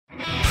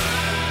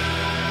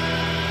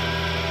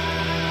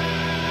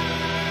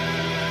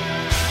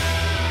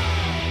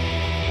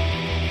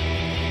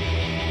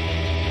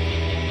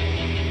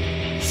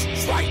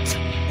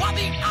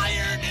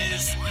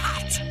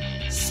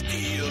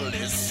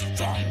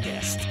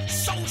strongest,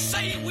 so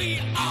say we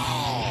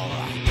all.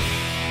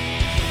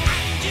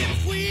 And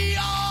if we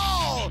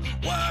all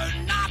were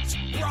not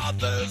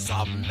brothers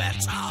of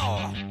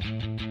metal,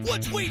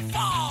 would we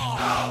fall?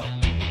 No.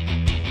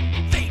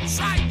 They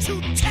tried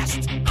to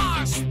test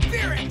our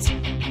spirit.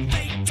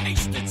 They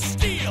tasted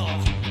steel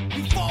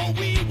before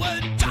we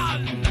were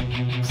done,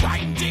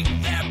 grinding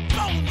their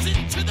bones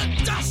into the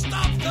dust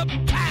of the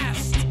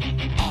past,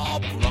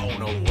 all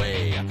blown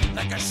away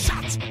like a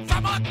shot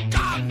from a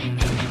gun.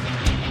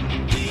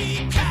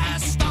 We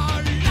cast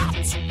our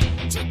lot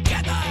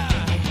together,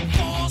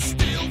 for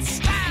still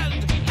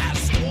stand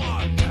as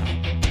one.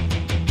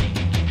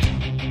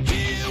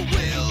 Here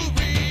will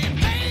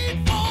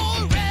remain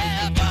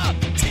forever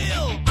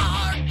till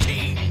our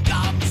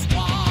kingdom's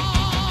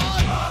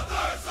won.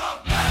 Brothers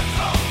of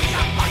metal, we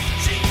are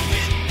fighting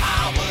with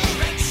power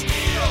and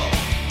steel,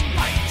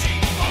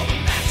 fighting for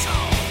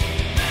metal,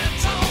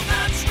 metal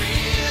that's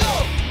real.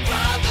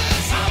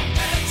 Brothers of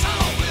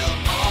metal will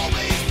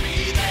always be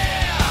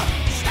there,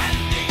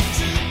 standing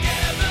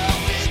together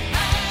with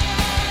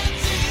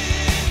hands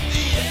in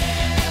the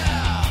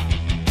air.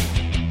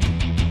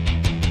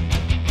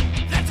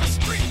 Let us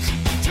drink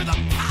to the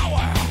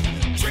power,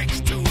 drink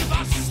to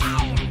the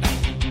sound.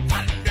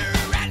 Thunder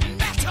and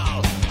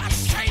metal are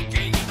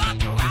shaking the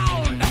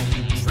ground.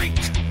 Drink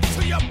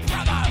to your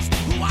brothers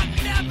who are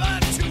never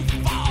to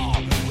fall.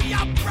 We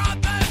are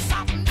brothers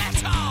of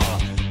metal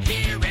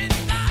here in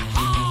the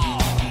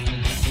hall.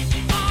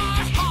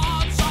 Our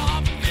hearts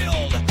are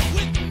filled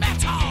with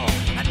metal,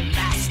 and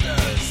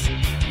masters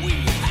we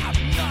have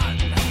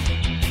none.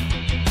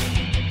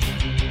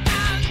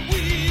 And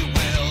we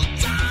will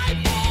die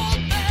for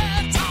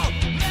metal.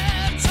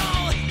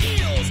 Metal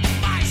heals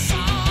my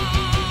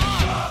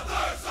soul.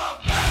 Brothers of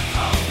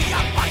metal, we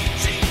are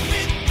fighting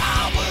with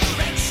power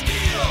and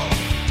steel,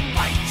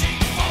 fighting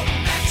for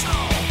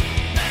metal,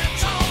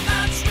 metal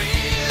that's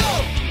real.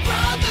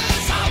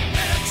 Brothers of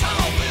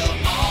metal will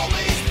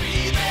always be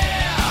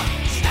there,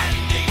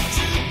 standing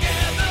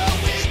together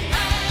with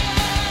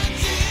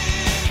hands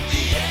in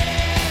the air.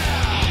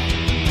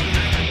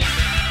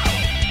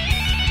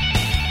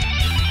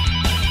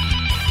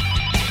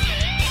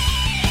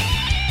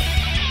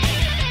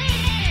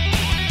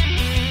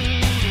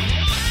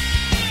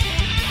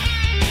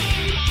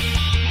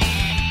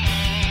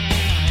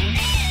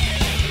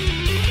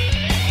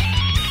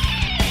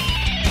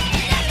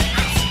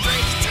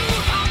 Drink to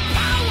the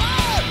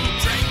power,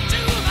 drink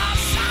to the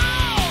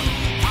sound.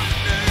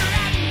 Thunder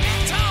and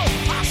metal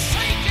are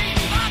shaking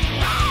the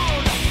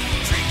ground.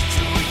 Drink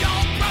to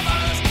your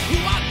brothers who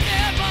are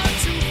never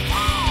to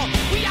fall.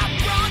 We are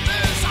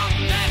brothers of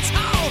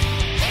metal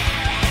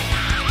here in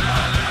the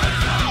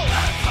hall.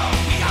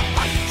 We are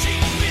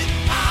fighting with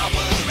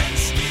power and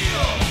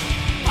steel,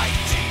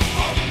 fighting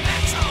for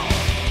metal,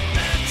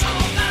 metal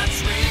that's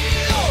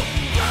real.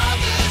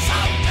 Brothers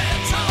of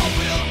metal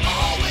will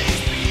always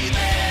be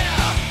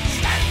there,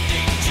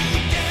 standing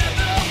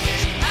together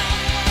with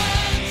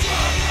hands in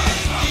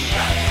the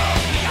air.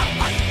 We are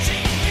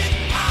fighting with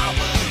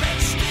power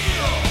and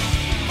steel,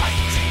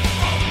 fighting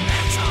for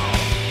metal,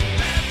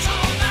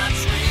 metal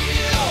that's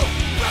real.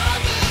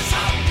 Brothers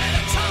of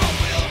metal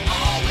will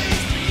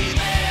always be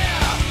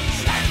there,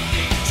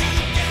 standing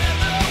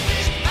together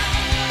with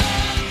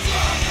hands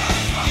in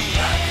the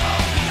air.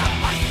 We are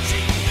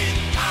fighting with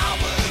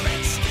power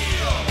and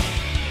steel,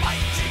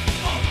 fighting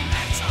for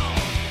metal,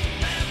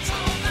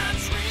 metal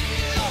that's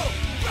real.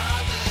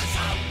 Brothers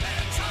of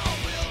metal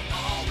will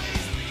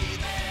always be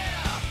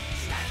there,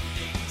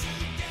 standing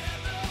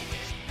together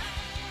with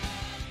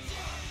hands in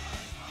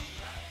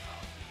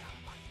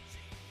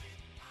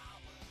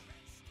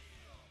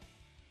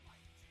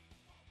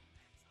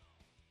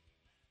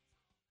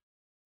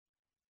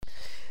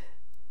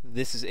the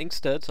This is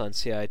Inkstuds on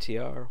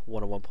CITR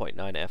 101.9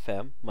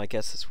 FM. My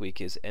guest this week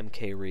is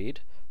MK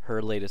Reed.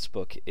 Her latest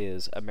book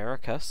is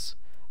Americus,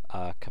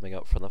 coming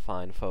out from the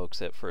fine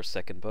folks at First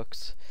Second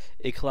Books,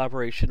 a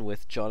collaboration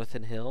with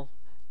Jonathan Hill,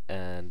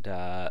 and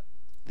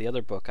the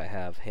other book I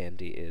have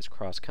handy is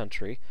Cross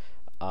Country.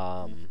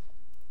 Was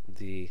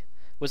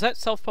that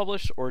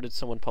self-published, or did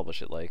someone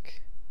publish it,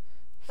 like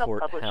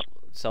Self-published.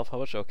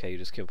 Self-published? Okay, you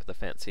just came up with a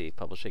fancy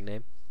publishing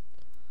name.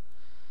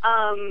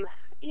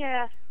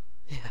 Yeah.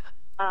 Yeah.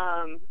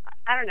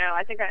 I don't know.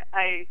 I think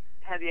I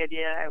had the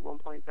idea at one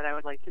point that I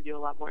would like to do a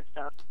lot more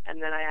stuff,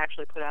 and then I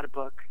actually put out a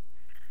book,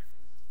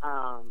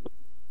 and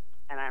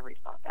I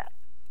rethought that.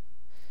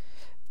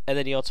 And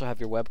then you also have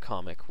your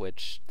webcomic,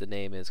 which the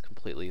name is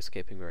completely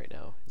escaping me right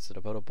now. Is it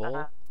about a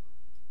bull?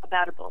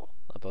 About a bull.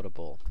 About a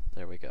bull.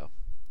 There we go.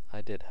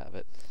 I did have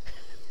it.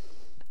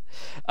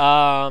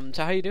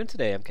 So how you doing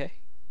today, MK?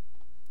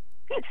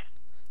 Good.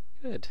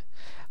 Good.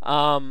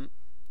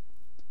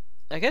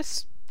 I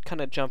guess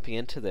kind of jumping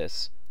into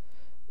this,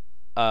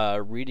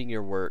 reading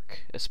your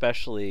work,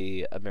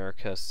 especially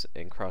Americus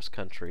and Cross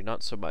Country,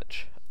 not so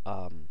much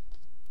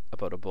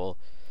about a bull.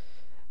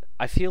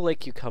 I feel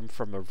like you come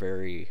from a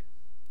very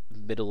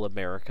middle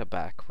America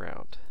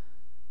background.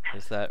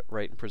 Is that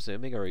right in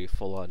presuming, or are you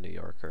full-on New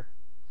Yorker?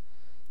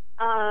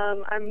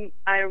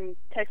 I'm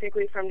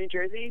technically from New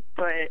Jersey,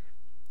 but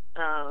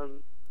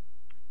I'm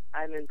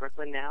in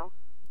Brooklyn now,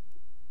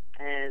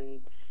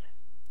 and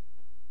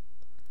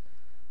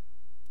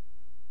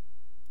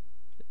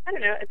I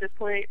don't know. At this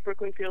point,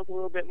 Brooklyn feels a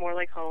little bit more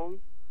like home.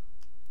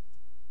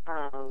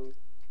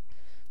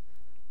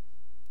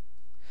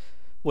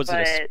 Was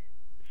but it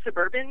a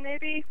suburban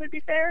maybe would be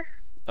fair.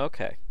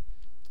 okay?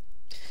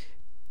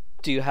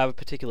 Do you have a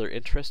particular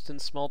interest in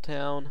small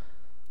town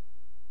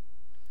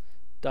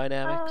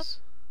dynamics?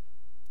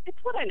 It's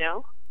what I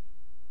know.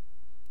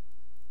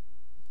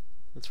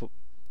 That's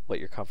what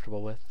you're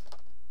comfortable with.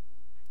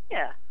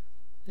 Yeah.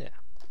 Yeah.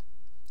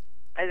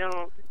 I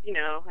don't,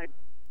 I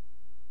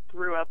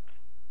grew up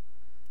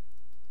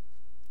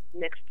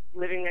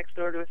living next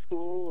door to a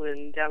school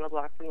and down the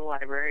block from the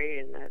library,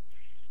 and that's,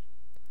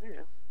 I don't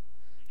know.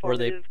 Were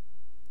Formative.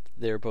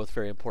 they were both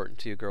very important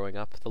to you growing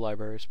up at the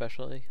library,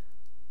 especially?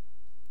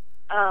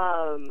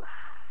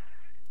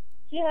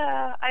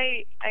 Yeah,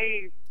 I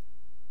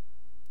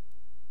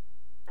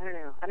don't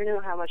know. I don't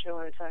know how much I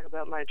want to talk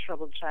about my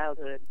troubled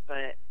childhood,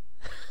 but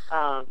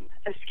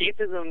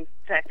escapism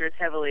factors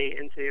heavily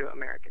into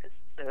Americus.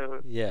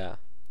 So Yeah.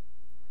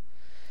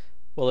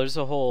 Well, there's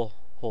a whole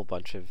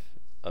bunch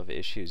of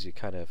issues you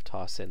kind of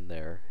toss in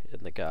there in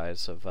the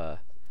guise of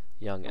a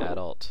young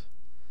adult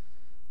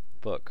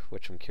book,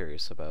 which I'm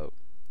curious about.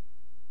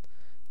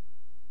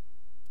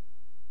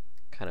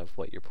 Kind of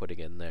what you're putting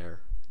in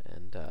there,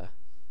 and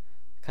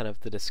kind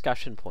of the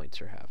discussion points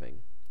you're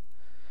having.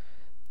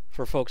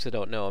 For folks that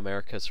don't know,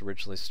 Americus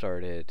originally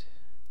started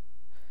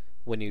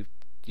when you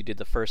did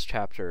the first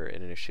chapter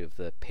in an issue of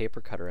the Paper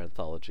Cutter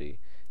anthology.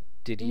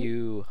 Did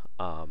you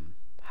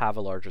have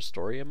a larger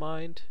story in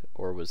mind,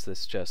 or was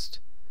this just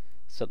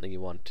something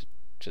you wanted to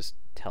just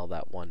tell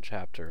that one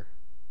chapter?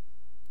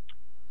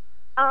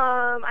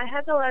 I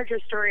had the larger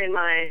story in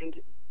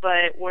mind,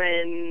 but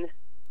when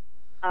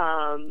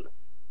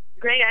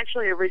Greg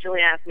actually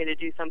originally asked me to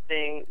do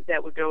something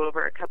that would go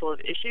over a couple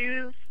of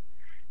issues,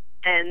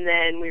 and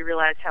then we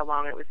realized how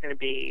long it was going to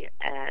be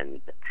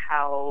and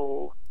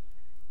how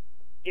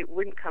it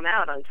wouldn't come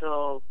out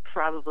until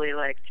probably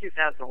like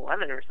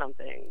 2011 or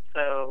something.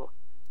 So,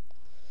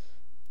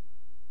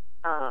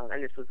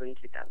 and this was in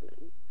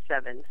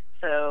 2007.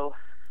 So,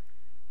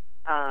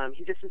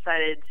 he just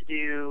decided to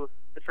do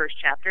the first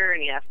chapter,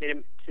 and he asked me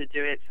to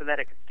do it so that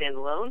it could stand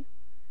alone.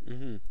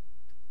 Mm-hmm.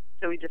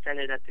 So we just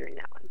ended up doing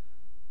that one.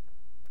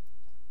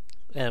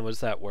 And was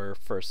that where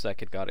First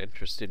Second got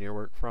interest in your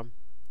work from?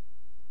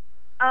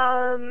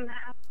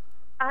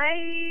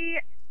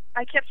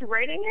 I kept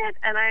writing it,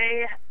 and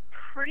I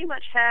pretty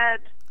much had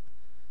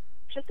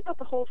just about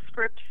the whole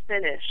script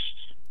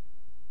finished.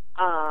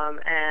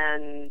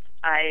 And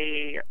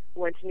I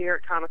went to New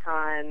York Comic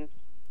Con.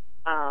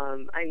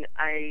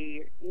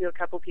 I knew a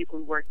couple people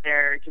who worked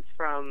there just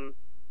from,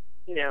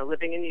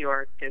 living in New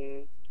York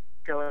and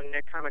going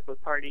to comic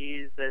book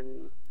parties,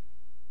 and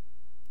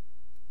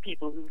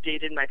people who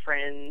dated my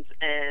friends,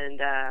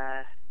 and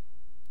I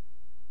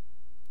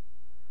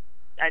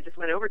just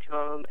went over to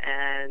them,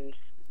 and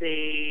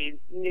they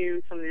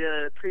knew some of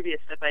the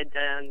previous stuff I'd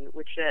done,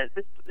 which at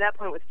that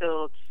point was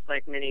still just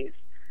like minis.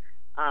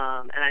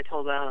 And I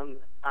told them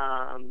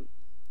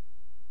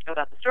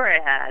about the story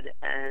I had,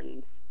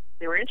 and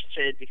they were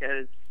interested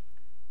because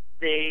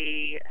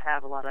they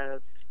have a lot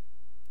of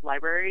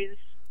libraries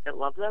that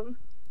love them.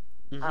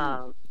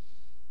 Mm-hmm.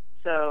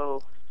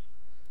 So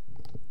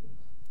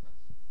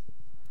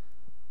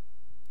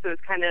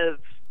it's kind of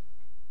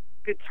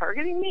good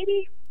targeting,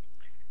 maybe.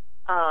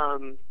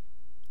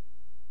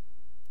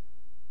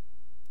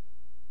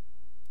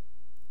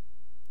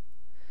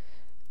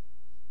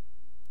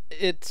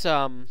 It's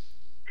Sorry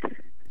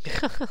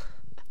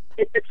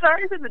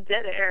for the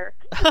dead air.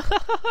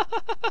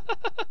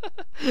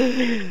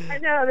 I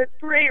know, that's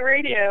great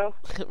radio.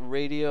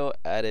 radio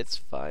at its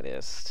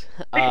finest.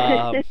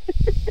 The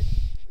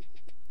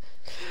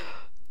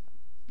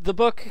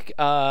book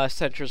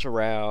centers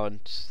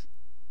around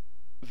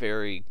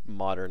very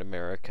modern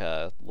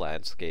America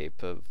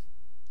landscape of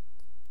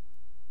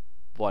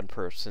one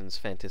person's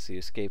fantasy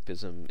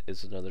escapism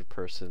is another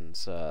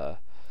person's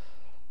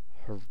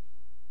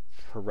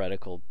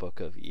heretical book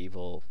of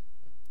evil.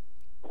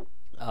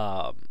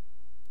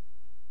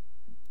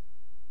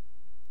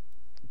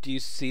 Do you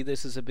see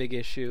this as a big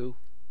issue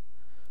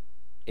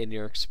in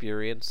your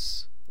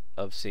experience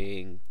of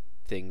seeing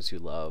things you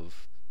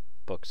love,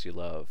 books you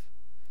love,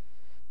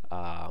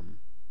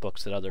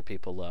 books that other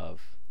people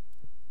love,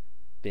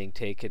 being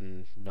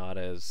taken not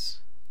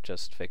as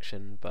just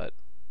fiction, but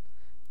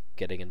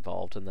getting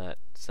involved in that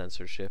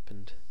censorship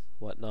and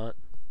whatnot?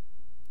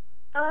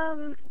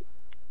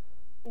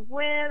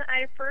 When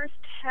I first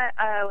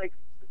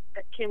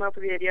came up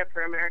with the idea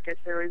for Americus,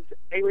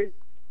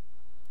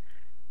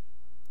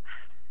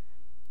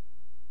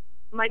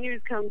 my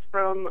news comes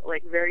from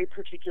like very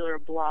particular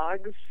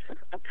blogs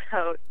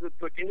about the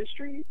book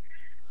industry.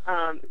 So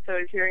I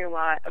was hearing a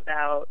lot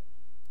about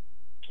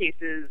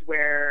cases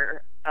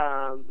where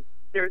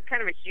there was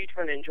kind of a huge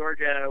one in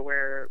Georgia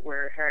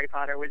where Harry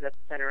Potter was at the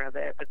center of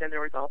it, but then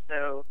there was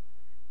also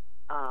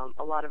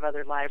a lot of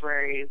other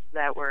libraries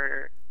that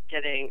were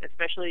getting,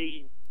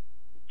 especially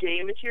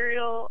gay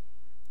material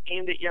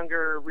aimed at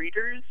younger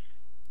readers,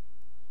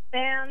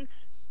 banned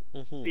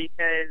Mm-hmm.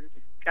 because,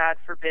 God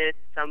forbid,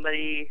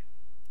 somebody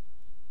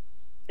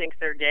thinks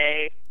they're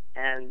gay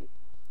and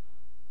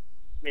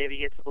maybe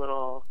gets a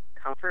little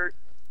comfort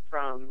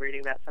from reading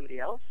about somebody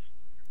else.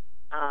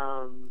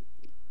 And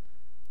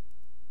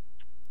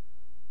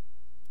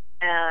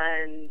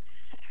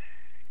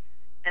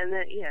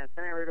then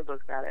then I wrote a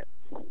book about it.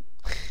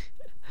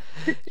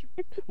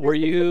 Were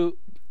you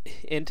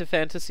into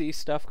fantasy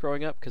stuff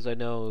growing up? Because I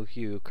know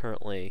you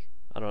currently,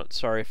 I don't.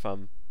 Sorry if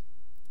I'm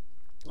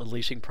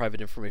unleashing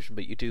private information,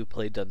 but you do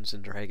play Dungeons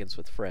and Dragons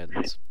with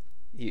friends.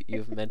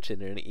 You've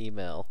mentioned in an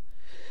email.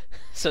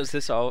 So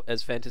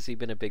has fantasy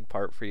been a big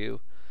part for you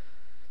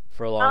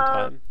for a long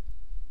time?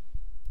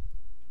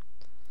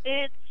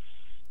 It's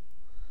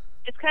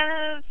kind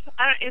of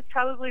it's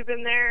probably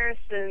been there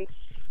since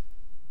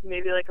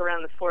maybe like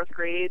around the 4th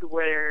grade,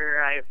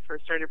 where I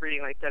first started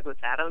reading like Douglas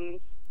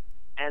Adams,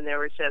 and that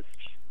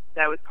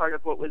was part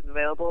of what was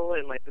available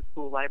in like the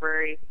school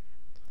library,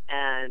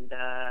 and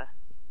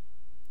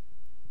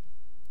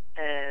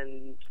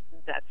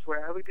that's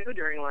where I would go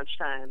during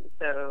lunchtime.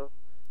 So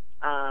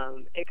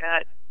it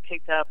got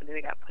picked up and then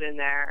it got put in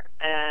there,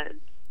 and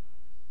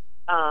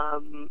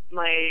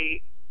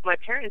my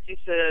parents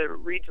used to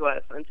read to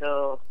us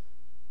until,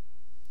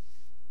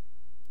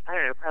 I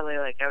don't know, probably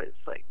like I was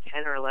like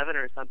 10 or 11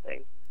 or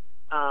something.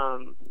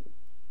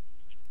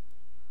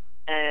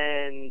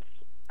 And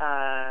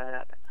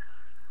I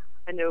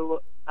know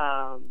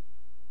I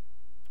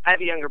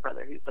have a younger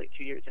brother who's like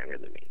 2 years younger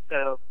than me.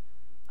 So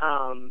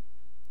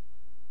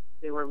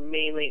they were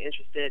mainly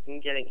interested in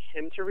getting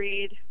him to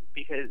read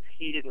because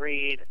he didn't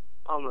read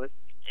almost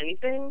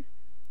anything.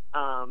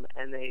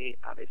 And they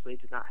obviously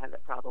did not have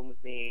that problem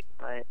with me.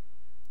 But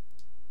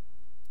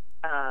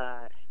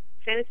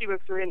fantasy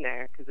books were in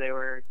there because they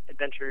were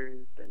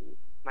adventures, and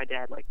my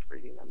dad liked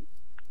reading them.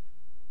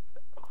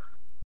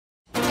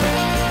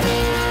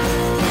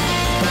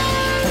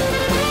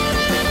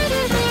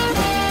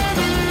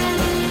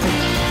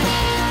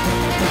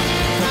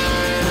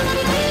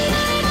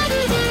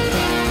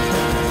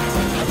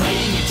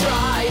 Leading you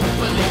dry,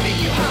 but leaving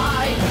you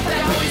high.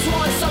 They always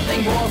want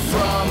something more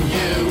from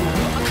you.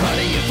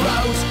 Cutting your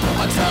throat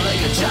or telling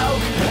a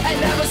joke. It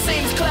never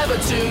seems clever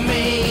to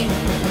me.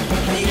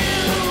 You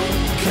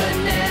could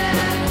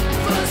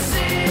never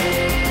see.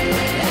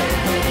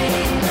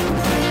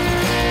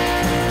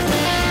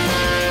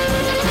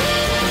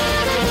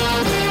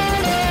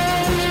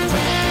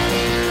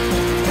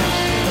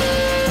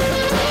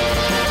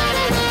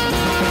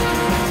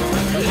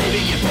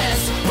 Leaving you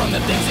pissed from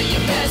the things that you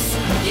miss.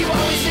 You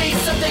always need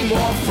something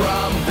more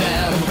from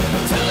them.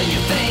 Telling you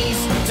things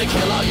to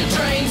kill all your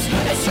dreams.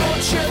 It's your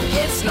truth,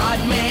 it's not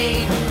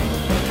me.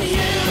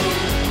 You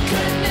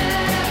could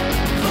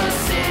never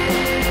see.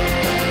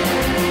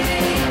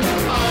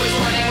 Always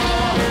wanting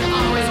more,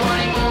 always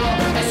wanting more.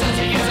 As soon as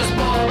you use a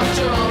sport, but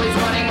you're always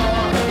wanting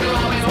more. You're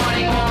always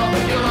wanting more,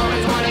 you're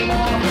always wanting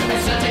more.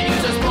 As soon as you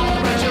use a sport,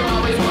 but you're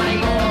always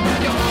wanting more.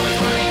 You're always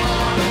wanting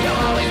more,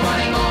 you're always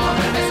wanting more.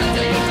 As soon as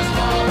you use a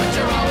sport, but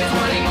you're always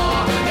wanting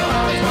more. You're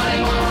always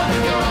wanting more,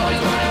 you're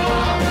always wanting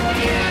more.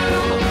 You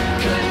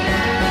could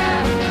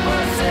never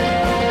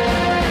say.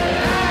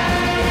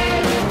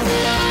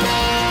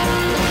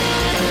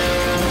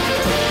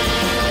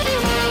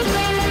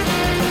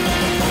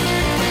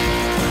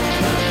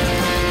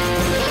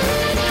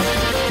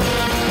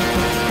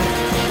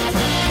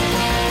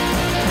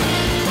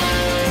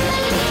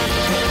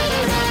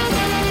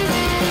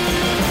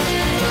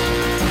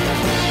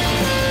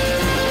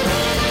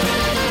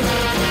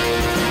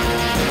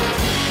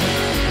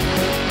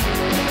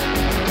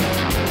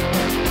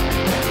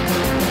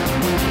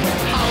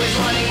 Always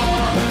wanting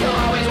more, you're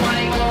always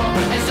wanting more.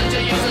 It's such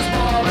a useless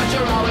ball, but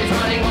you're always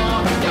wanting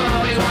more. You're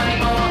always wanting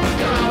more,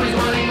 you're always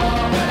wanting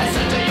more. It's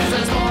such a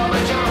useless ball,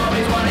 but you're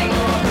always wanting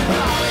more.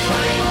 You're always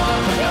wanting more,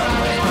 you're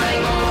always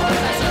wanting more.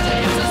 It's such a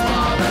useless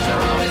ball, but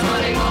you're always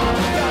wanting more.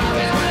 You're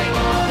always wanting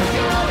more,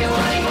 you're always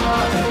wanting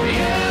more.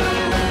 You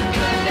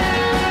could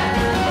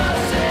never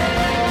say.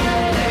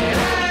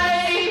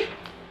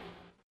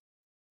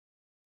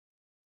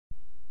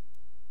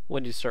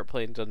 When did you start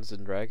playing Dungeons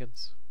and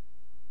Dragons?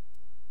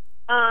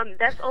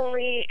 That's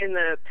only in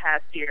the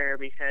past year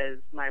because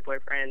my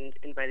boyfriend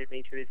invited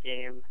me to his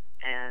game,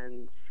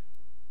 and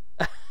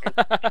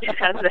he's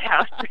out of the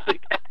house really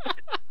bad.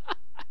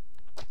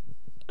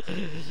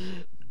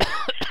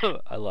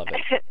 I love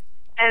it.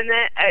 And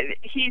then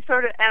he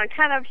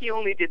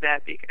only did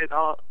that because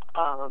all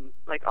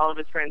of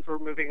his friends were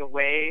moving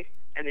away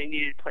and they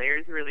needed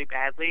players really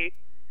badly.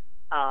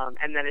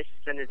 And then it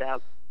just ended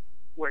up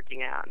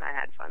working out, and I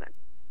had fun.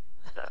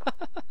 So.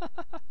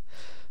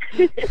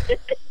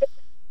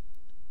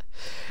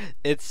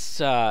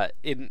 It's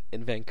in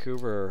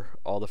Vancouver,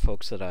 all the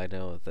folks that I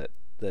know that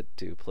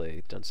do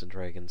play Dungeons and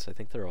Dragons, I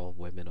think they're all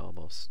women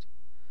almost.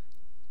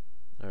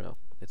 I don't know.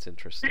 It's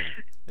interesting.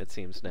 It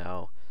seems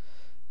now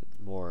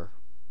more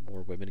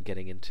more women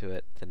getting into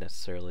it than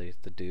necessarily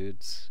the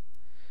dudes.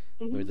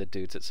 Or the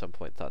dudes at some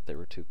point thought they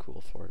were too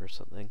cool for it or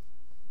something.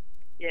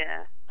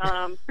 Yeah.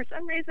 For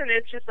some reason,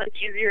 it's just like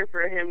easier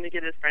for him to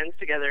get his friends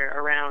together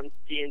around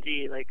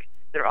D&D. Like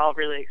they're all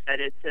really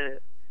excited to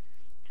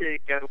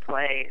go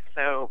play.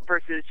 So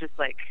versus just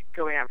like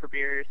going out for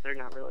beers, they're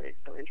not really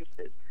so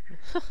interested.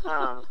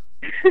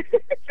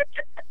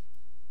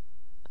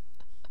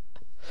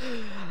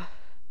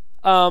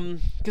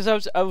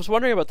 Because I was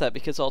wondering about that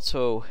because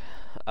also,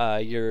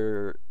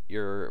 your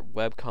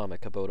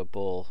webcomic about a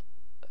bull,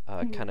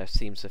 kind of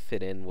seems to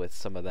fit in with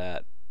some of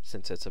that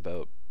since it's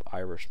about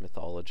Irish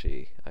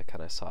mythology. I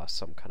kind of saw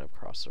some kind of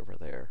crossover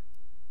there.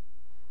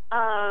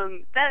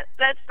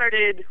 That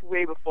started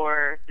way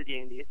before the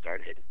D&D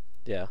started.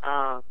 Yeah.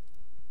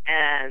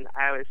 And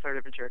I was sort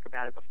of a jerk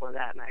about it before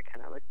that, and I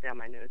kind of looked down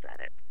my nose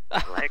at it.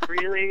 Like,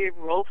 really?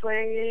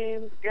 Role-playing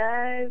games,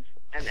 guys?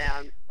 And now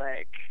I'm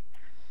like...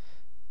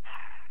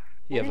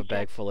 You have a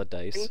bag full of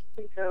dice.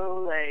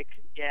 So, like,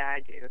 yeah, I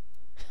do.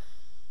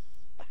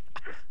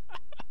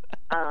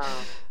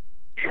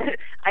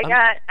 I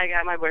got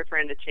my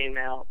boyfriend a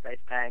chainmail dice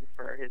bag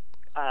for his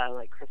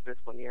like Christmas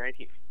one year, and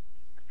he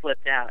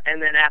flipped out.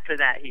 And then after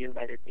that, he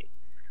invited me.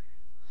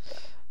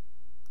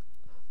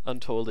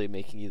 I'm totally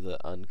making you the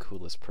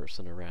uncoolest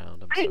person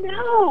around. I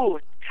know.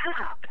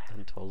 Stop.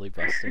 I'm totally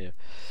busting you.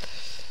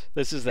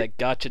 This is that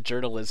gotcha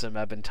journalism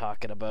I've been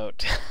talking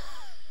about.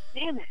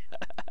 Damn it.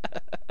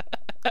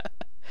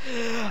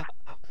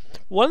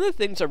 One of the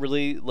things I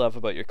really love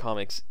about your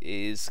comics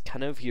is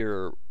kind of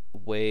your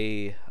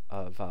way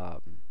of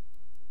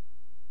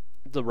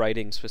the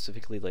writing,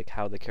 specifically like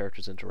how the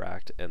characters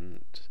interact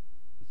and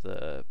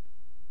the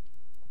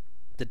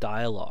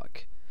dialogue.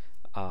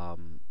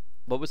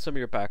 What was some of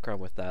your background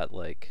with that,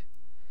 like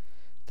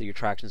the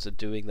attractions of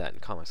doing that in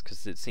comics?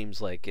 Because it seems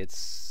like it's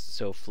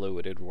so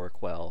fluid and work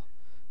well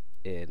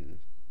in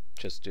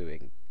just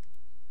doing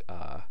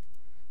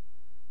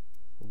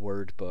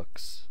word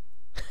books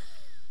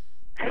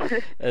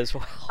as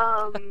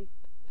well.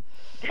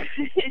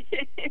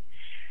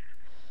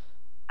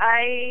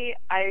 I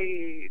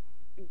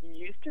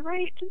used to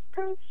write just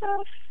prose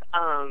stuff,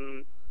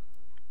 and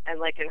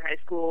like in high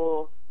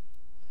school,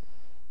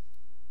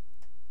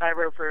 I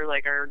wrote for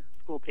like our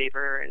school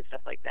paper and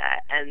stuff like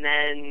that. And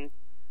then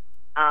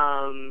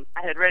I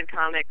had read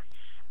comics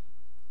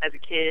as a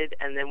kid,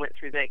 and then went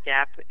through that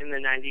gap in the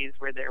 90s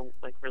where there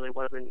like really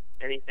wasn't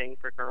anything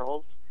for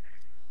girls.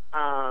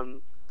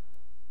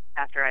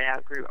 After I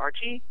outgrew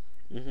Archie.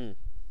 Mm-hmm.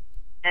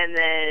 And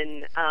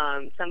then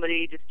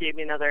somebody just gave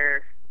me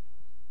another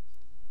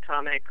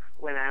comic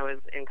when I was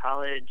in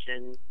college,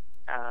 and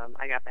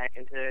I got back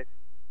into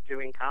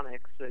doing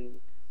comics, and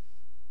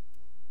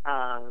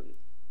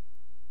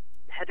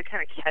had to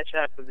kind of catch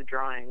up with the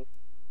drawing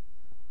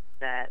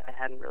that I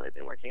hadn't really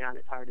been working on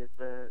as hard as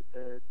the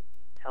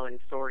telling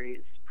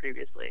stories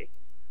previously.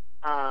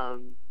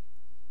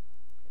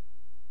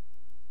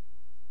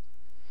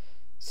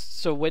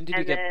 So when did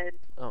you get...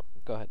 Oh,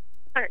 go ahead.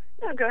 All right.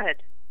 No, go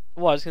ahead.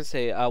 Well, I was going to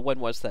say, when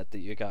was that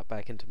you got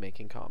back into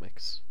making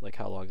comics? Like,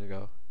 how long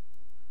ago?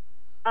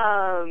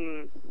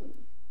 Probably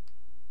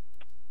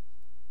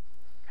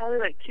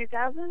like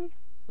 2000.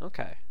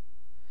 Okay.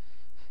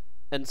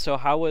 And so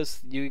how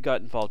was... You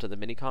got involved in the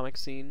mini-comic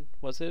scene,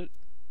 was it?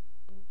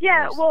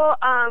 Yeah, well,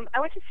 I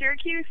went to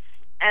Syracuse,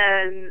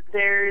 and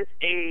there's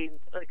a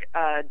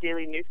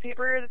daily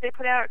newspaper that they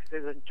put out, because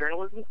there's a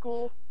journalism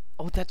school.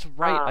 Oh, that's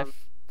right. I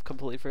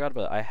completely forgot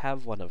about it. I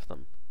have one of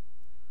them.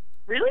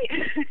 Really?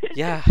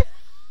 Yeah.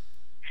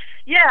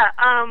 Yeah,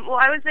 well,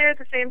 I was there at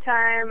the same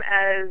time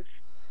as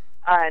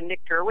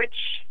Nick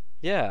Gerwich.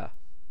 Yeah.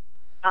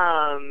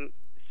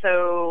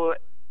 So,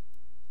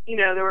 you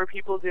know, there were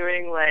people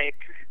doing, like,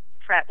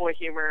 frat boy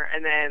humor,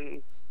 and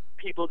then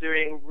people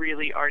doing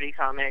really arty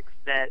comics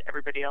that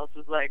everybody else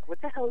was like,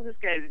 what the hell is this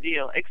guy's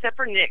deal? Except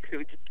for Nick,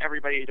 who just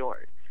everybody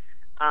adored.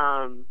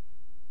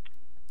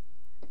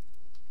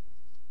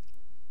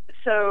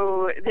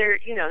 So there,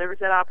 you know, there was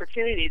that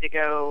opportunity to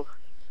go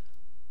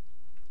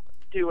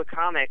do a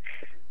comic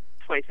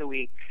twice a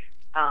week,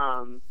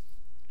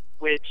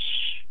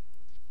 which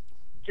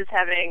just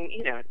having,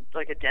 you know,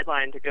 like a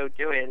deadline to go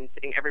do it and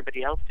seeing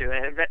everybody else do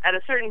it. But at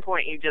a certain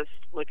point, you just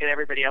look at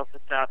everybody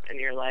else's stuff and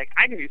you're like,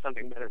 I can do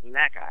something better than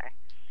that guy.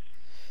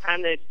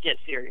 Time to get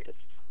serious.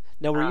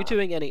 Now, were you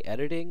doing any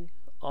editing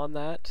on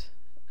that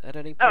at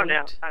any point? Oh,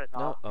 no, not at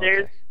all. No?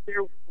 Okay.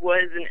 There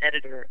was an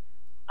editor,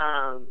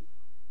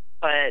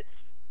 but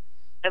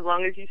as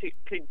long as you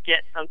could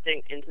get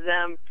something into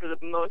them, for the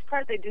most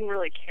part, they didn't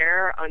really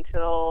care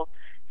until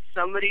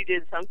somebody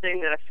did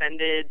something that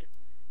offended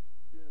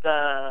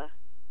the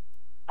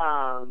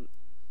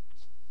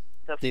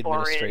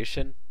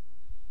administration.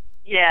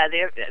 Yeah,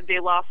 they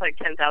lost like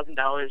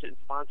 $10,000 in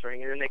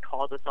sponsoring, and then they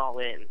called us all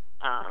in,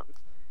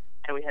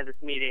 and we had this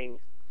meeting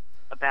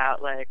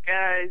about like,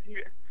 guys,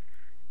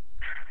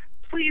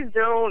 please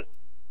don't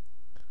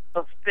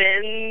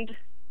offend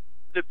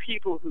the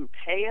people who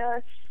pay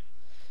us.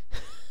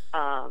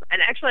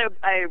 And actually,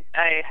 I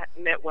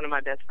met one of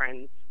my best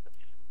friends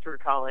through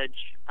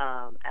college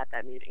at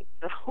that meeting.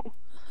 So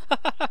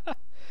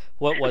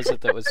What was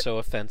it that was so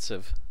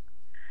offensive?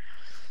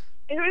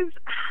 it was.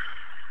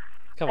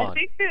 Come I on.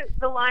 think that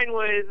the line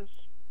was.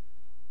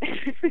 Are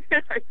you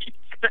gonna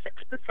edit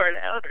this part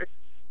out, or?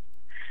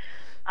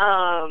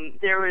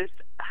 There was.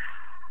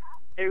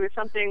 It was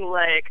something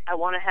like, "I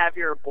want to have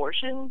your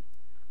abortion,"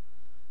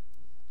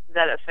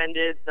 that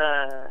offended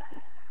the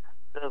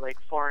like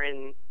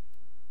foreign.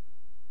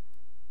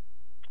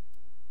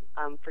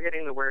 I'm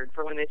forgetting the word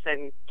for when they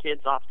send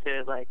kids off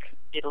to like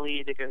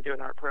Italy to go do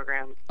an art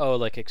program. Oh,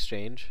 like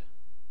exchange?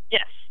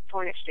 Yes,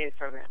 foreign exchange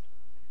program.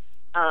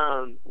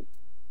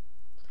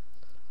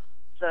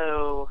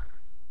 So,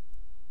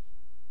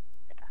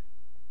 yeah.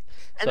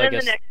 And So I then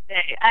guess- the next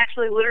day,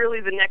 actually, literally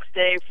the next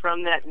day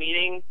from that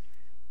meeting,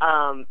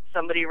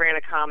 somebody ran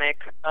a comic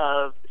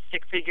of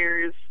stick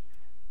figures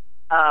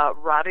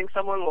robbing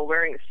someone while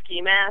wearing a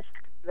ski mask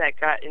that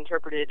got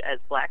interpreted as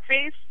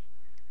blackface.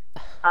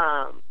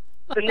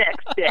 The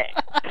next day.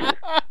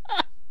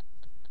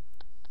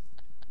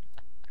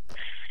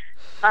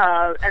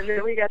 And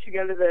then we got to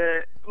go to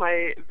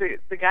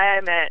the guy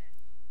I met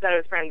that I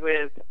was friends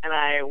with, and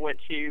I went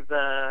to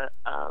the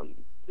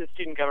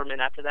student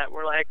government after that.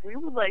 We're like, we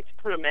would like to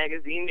put a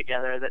magazine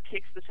together that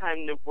takes the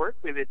time to work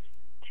with its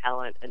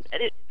talent and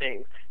edit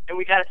things. And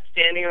we got a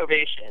standing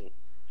ovation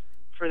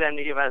for them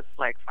to give us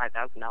like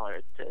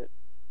 $5,000 to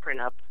print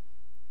up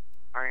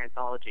our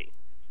anthology.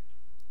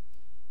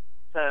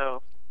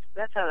 So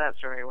that's how that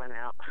story went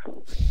out.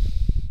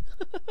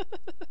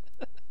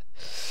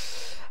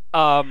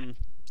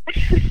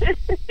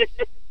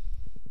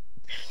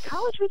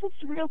 College was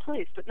a surreal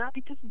place, but not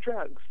because of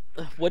drugs.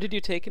 What did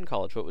you take in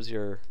college? What was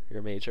your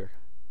major?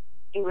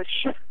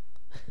 English.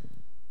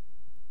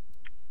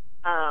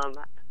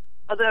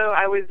 Although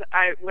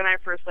when I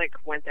first like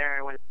went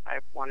there, I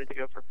wanted to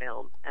go for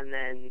film, and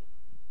then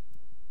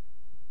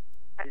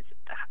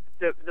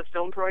the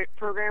film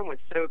program was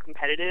so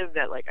competitive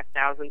that like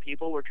 1,000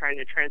 people were trying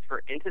to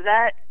transfer into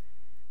that,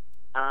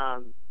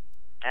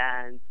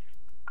 and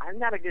I'm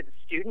not a good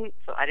student,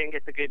 so I didn't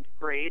get the good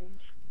grades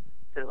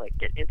to like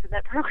get into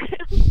that program.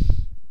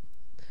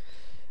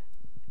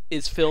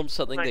 Is film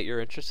something Like- that you're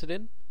interested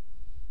in?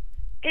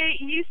 It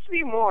used to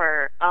be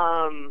more,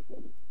 and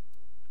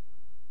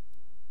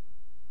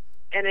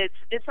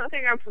it's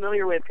something I'm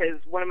familiar with because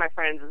one of my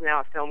friends is now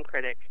a film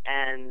critic,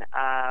 and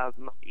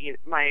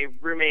my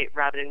roommate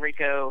Robin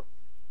Enrico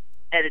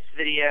edits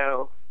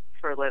video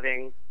for a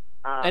living.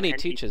 And he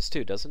teaches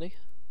too, doesn't he?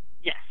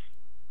 Yes.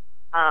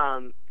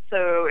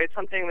 So it's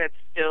something that's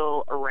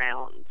still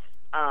around,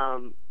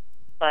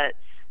 but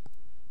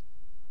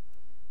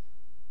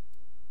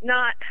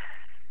not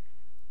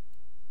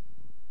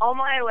all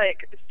my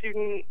like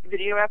student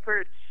video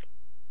efforts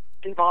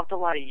involved a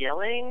lot of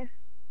yelling,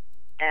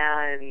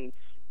 and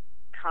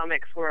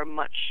comics were a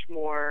much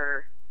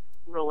more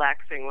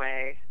relaxing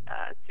way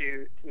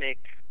to make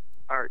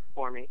art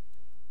for me.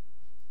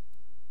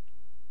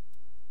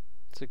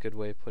 That's a good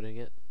way of putting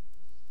it.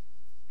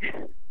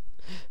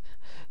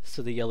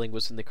 So the yelling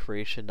was in the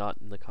creation, not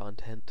in the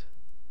content.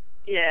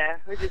 Yeah,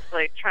 we're just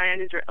like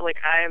trying to like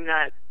I am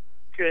not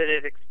good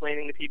at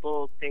explaining to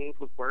people things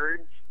with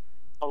words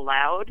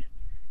aloud,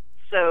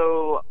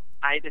 so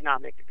I did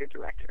not make a good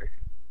director.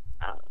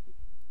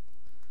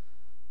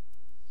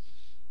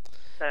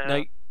 So Now,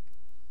 it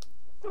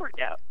worked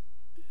out.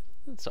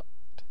 it's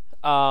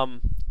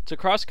so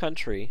Cross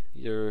Country,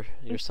 your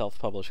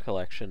self-published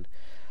collection.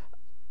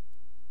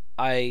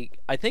 I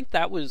think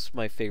that was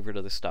my favorite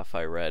of the stuff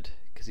I read,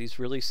 because these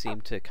really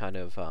seemed to kind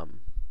of I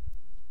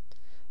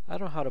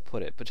don't know how to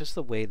put it, but just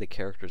the way the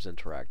characters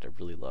interact, I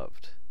really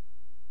loved.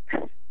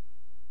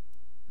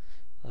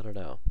 I don't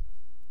know.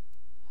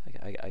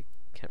 I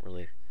can't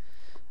really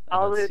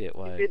All the enunciate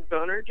why. good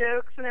boner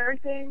jokes and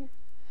everything.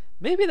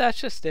 Maybe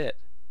that's just it.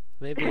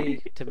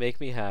 Maybe to make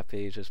me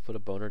happy, just put a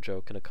boner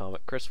joke in a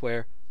comic. Chris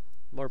Ware,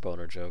 more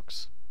boner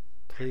jokes,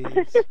 please.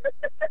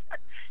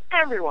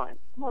 Everyone,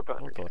 more boner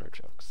More jokes. boner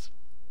jokes.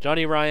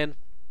 Johnny Ryan,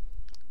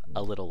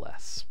 a little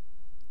less.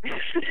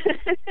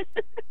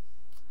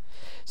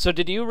 So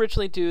did you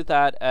originally do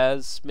that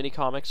as mini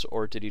comics,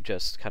 or did you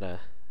just kind of,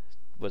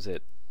 was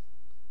it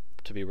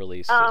to be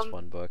released as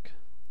one book?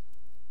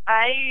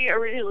 I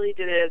originally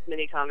did it as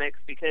mini comics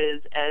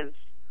because as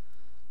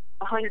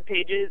 100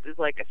 pages is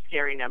like a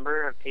scary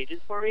number of pages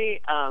for me,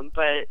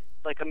 but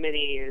like a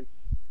mini is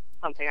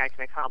something I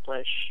can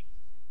accomplish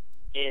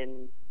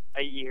in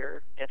a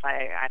year if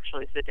I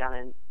actually sit down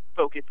and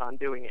focus on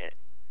doing it.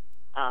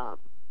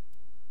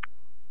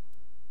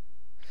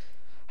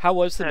 How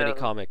was the mini So-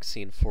 comic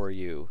scene for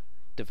you,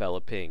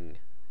 developing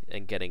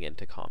and getting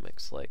into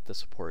comics, like the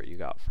support you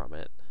got from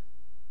it?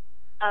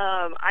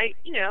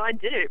 I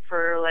did it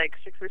for like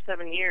 6 or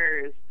 7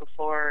 years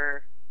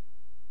before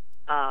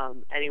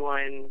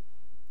anyone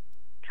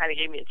kind of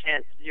gave me a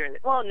chance to do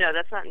it. Well, no,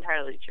 that's not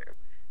entirely true.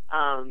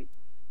 'Cause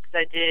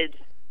I did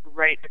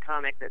write a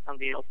comic that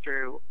somebody else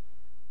drew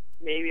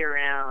maybe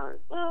around,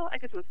 well, I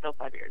guess it was still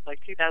 5 years,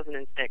 like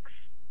 2006.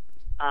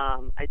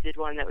 I did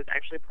one that was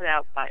actually put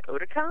out by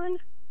Otakon.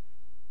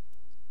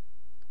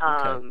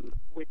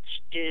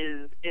 which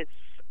is it's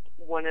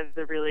one of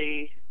the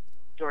really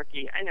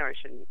dorky. I know I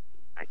shouldn't.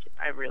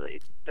 I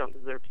really don't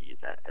deserve to use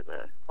that as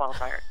a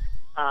qualifier.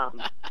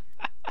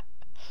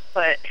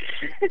 But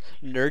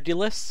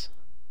Nerdulous?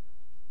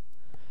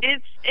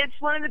 it's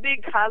one of the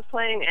big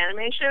cosplaying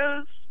anime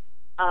shows,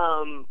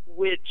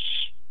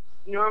 which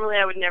normally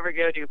I would never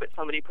go to, but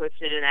somebody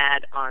posted an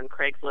ad on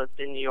Craigslist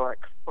in New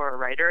York for a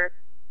writer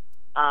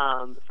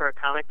for a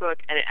comic book,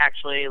 and it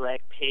actually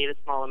like paid a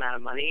small amount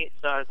of money.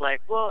 So I was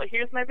like, well,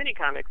 here's my mini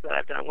comics that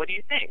I've done. What do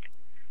you think?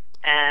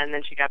 And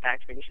then she got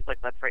back to me and she's like,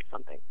 let's write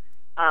something.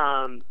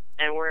 And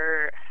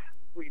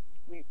we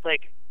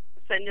like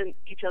send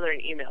each other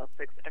an email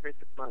every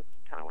 6 months.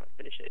 Kind of want to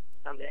finish it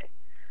someday.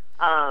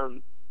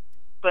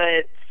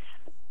 But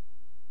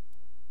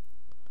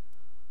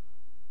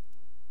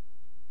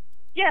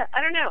yeah,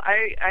 I don't know.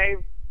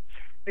 I've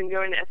been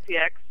going to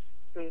SPX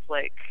since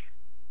like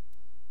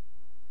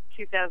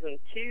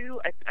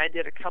 2002. I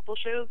did a couple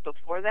shows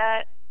before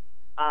that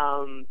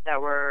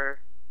that were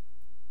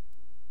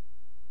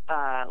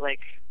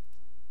like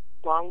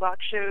long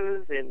box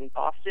shows in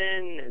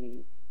Boston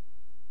and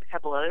a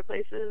couple other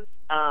places,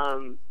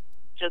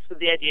 just with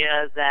the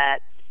idea that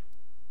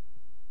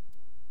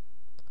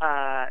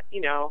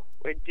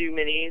we'd do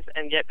minis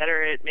and get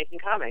better at making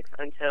comics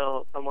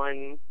until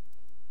someone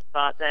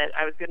thought that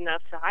I was good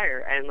enough to hire.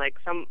 And like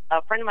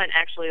a friend of mine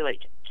actually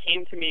like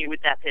came to me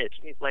with that pitch,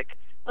 and he's like,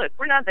 look,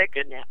 we're not that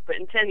good now, but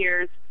in 10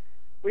 years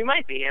we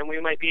might be, and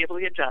we might be able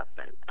to get jobs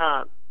then.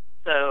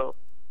 So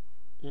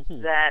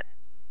that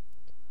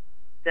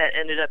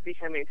ended up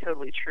becoming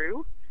totally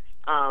true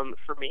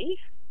for me.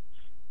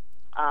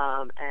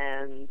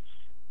 And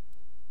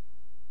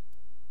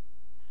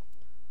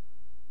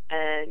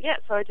yeah,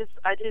 so I did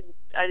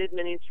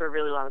minis for a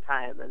really long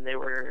time, and they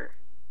were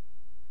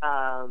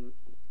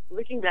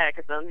looking back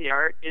at them, the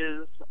art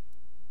is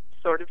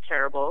sort of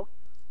terrible,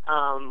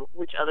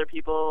 which other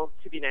people,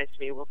 to be nice to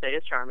me, will say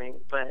is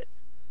charming, but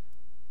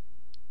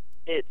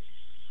it's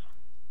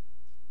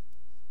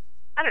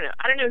I don't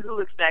know who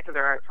looks back at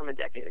their art from a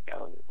decade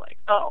ago and is like,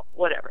 oh,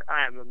 whatever,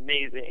 I am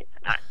amazing.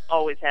 I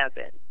always have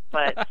been.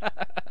 But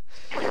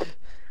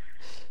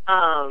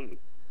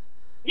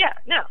yeah,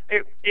 no,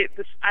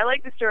 I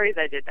like the stories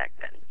I did back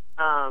then.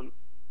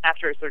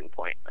 After a certain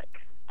point,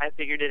 like I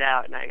figured it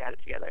out and I got it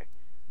together.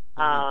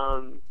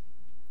 And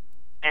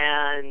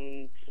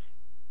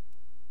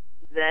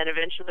then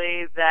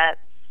eventually that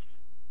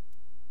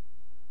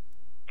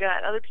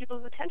got other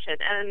people's attention,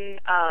 and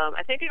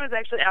I think it was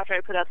actually after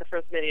I put out the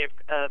first mini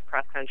of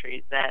Cross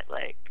Countries that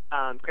like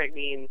Craig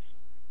Means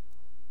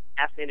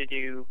asked me to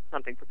do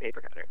something for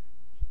Paper Cutter,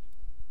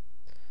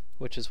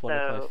 which is one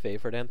of my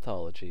favorite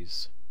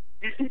anthologies.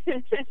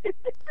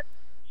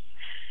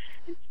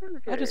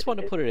 I just want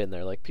to put it in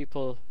there, like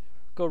people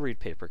go read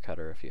Paper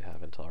Cutter if you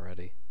haven't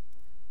already.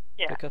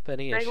 Yeah, pick up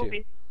any Greg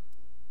issue.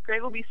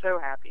 Greg will be so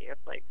happy if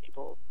like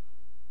people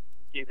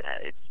do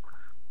that.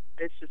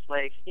 It's just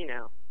like,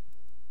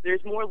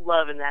 there's more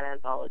love in that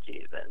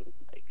anthology than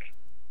like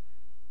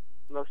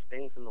most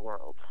things in the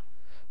world.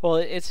 Well,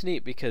 it's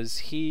neat because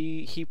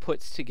he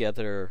puts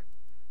together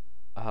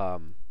a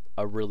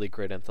really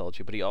great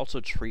anthology, but he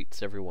also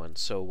treats everyone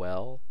so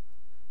well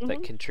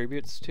that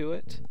contributes to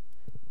it,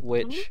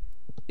 which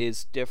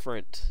is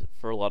different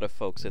for a lot of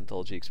folks'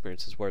 anthology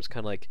experiences, where it's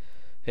kind of like,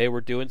 hey,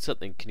 we're doing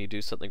something, can you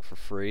do something for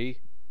free?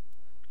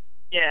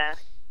 Yeah.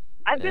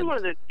 I've been one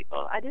of those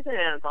people. I did an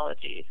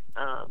anthology.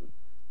 I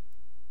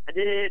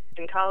did it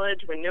in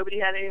college when nobody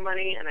had any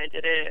money, and I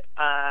did it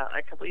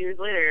a couple years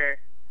later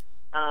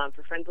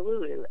for Friends of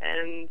Lulu.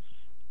 And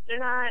they're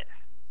not...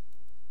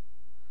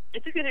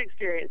 It's a good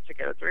experience to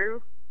go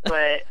through,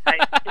 but I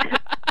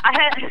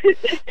had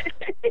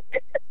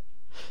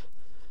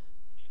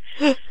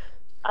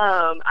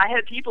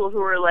people who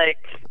were like...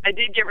 I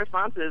did get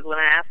responses when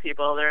I asked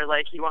people. They're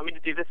like, you want me to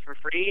do this for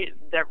free?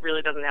 That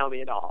really doesn't help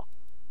me at all.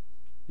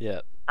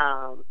 Yeah.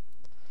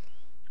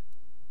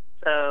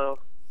 So,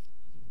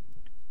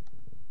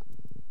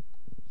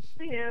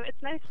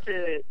 it's nice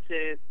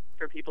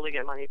for people to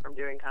get money from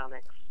doing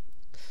comics.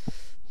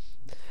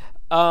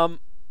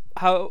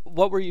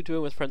 What were you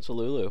doing with Friends of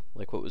Lulu?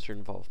 Like, what was your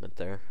involvement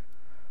there?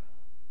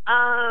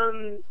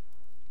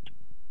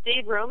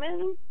 Dave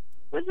Roman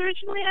was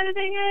originally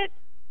editing it,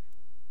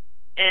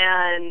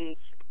 and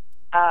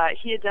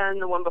he had done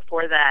the one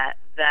before that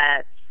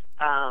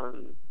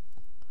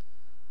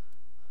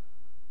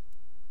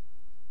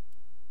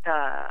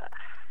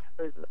it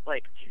was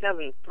like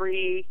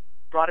 2003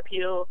 Broad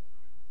Appeal.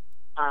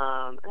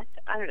 I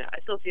don't know. I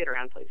still see it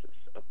around places,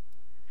 so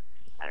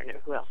I don't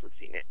know who else has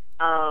seen it.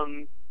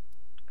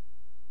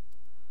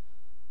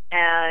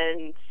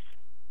 And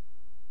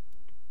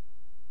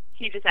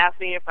he just asked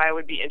me if I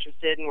would be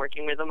interested in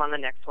working with him on the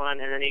next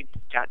one, and then he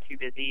got too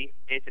busy,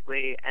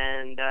 basically,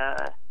 and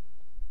I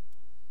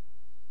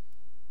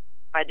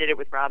did it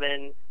with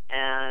Robin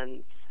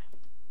and...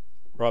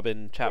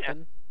 Robin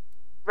Chapman?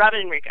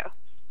 Robin Enrico.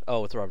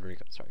 Oh, with Robin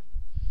Enrico, sorry.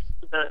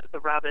 The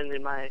Robin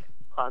in my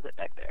closet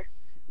back there.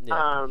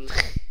 Yeah.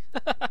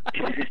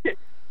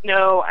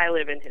 No, I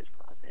live in his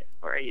closet.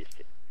 or I used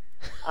to.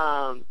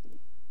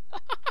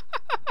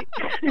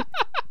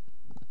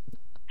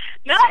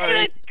 Not Sorry.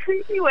 in a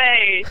creepy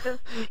way,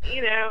 just,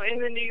 you know, in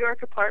the New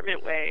York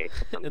apartment way.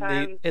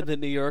 Sometimes. In the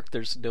New York,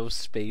 there's no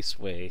space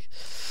way.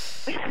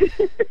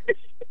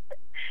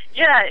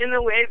 Yeah, in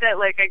the way that,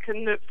 like, I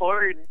couldn't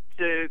afford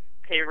to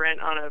pay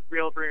rent on a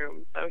real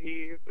room, so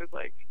he was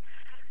like,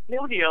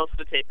 nobody else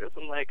would take this.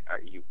 I'm like,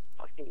 are you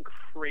fucking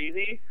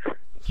crazy?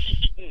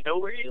 You know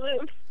where you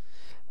live?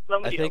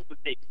 Somebody else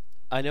would take it.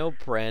 I know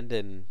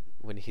Brandon,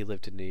 when he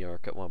lived in New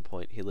York at one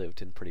point, he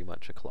lived in pretty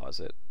much a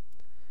closet.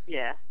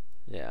 Yeah.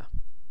 Yeah.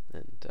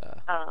 And,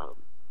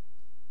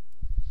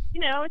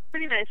 you know, it's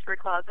pretty nice for a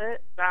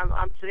closet.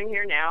 I'm sitting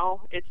here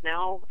now. It's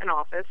now an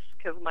office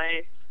because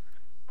my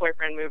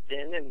boyfriend moved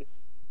in and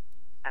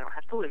I don't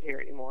have to live here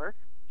anymore.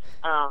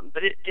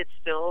 But it's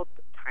still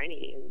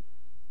tiny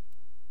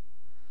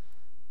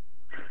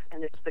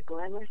and it's the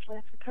glamorous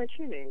life of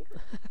cartooning.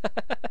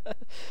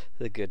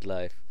 the good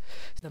life.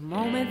 The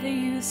moment that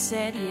you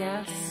said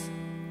yes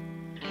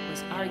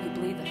was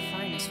arguably the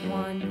finest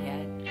one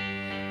yet.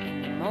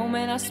 And the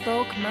moment I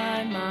spoke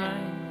my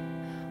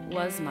mind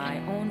was my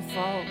own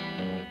fault.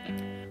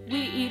 We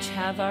each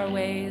have our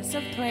ways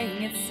of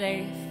playing it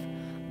safe,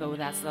 though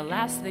that's the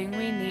last thing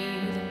we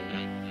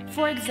need.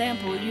 For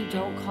example, you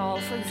don't call.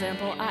 For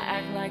example, I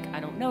act like I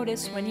don't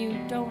notice when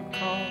you don't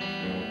call.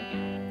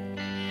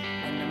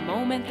 And the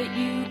moment that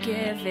you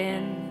give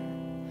in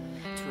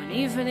to an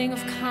evening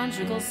of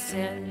conjugal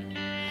sin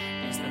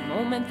is the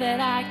moment that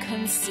I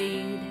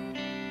concede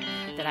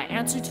that I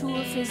answer to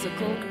a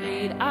physical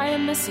greed. I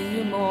am missing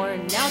you more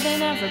now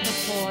than ever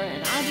before,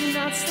 and I do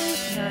not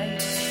sleep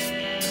nights.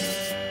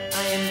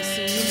 I am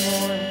missing you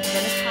more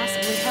than is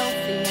possibly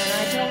healthy when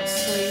I don't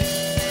sleep.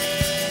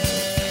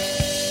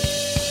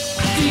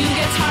 Do you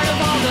get tired of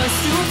all the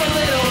stupid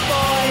little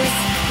boys?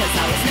 'Cause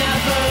I was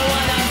never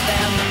one of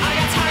them. I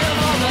got tired of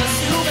all the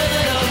stupid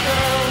little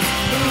girls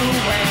who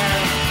wear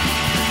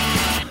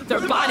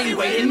their body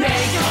weight in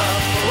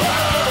makeup. Whoa.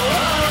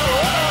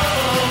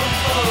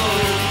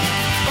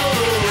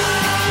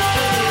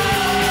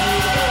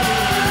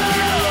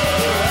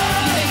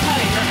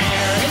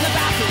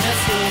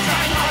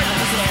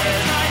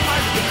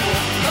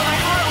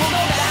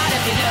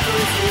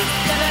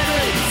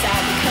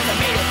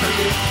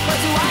 What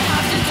do I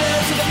have to do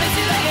to convince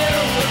you that you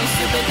would be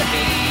stupid to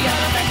be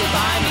unaffected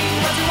by me?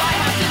 What do I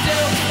have to do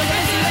to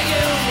convince you that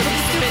you would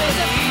be stupid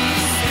to be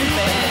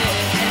stupid?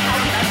 And how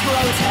can I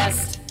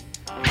protest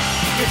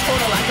your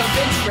total lack of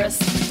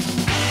interest?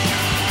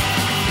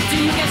 Do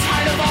you get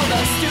tired of all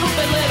the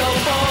stupid little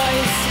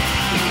boys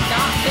who do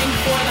not think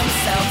for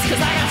themselves? 'Cause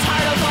I got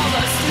tired of all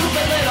the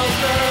stupid little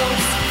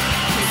girls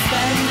who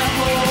spend their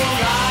whole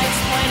lives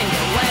planning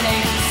their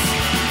weddings.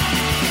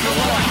 But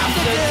what do I have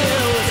to do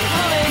to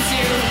convince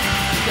you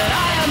that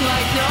I am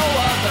like no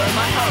other?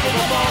 My heart will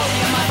go bold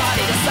and my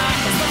body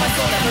decides, but my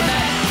soul never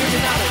met.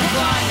 You're not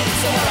blind,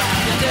 so what do I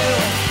have to do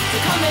to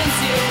convince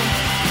you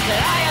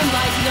that I am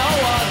like no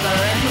other?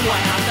 And who do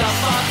I have to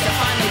fuck to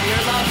finally be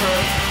your lover?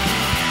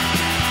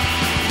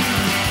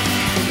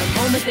 In the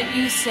moment that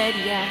you said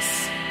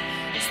yes,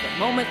 it's the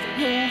moment that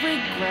you'll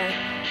regret.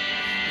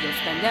 You'll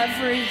spend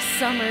every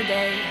summer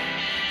day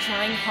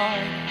trying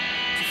hard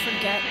to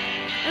forget.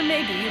 Or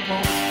maybe you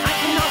won't, I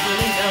cannot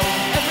really know.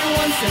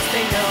 Everyone says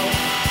they know,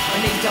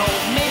 when they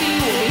don't. Maybe you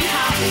will be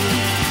happy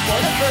for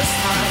the first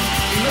time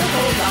in your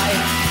whole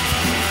life.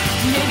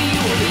 Maybe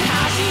you will be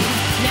happy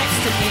next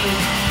to me,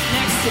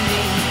 next to me,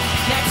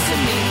 next to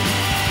me.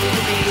 You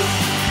will be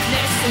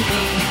next to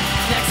me,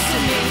 next to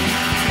me,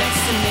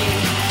 next to me.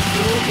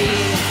 You will be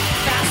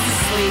fast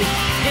asleep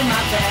in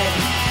my bed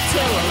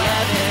till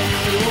 11.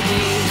 You will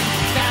be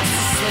fast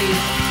asleep,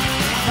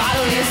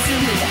 bodily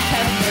assumed into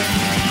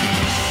heaven.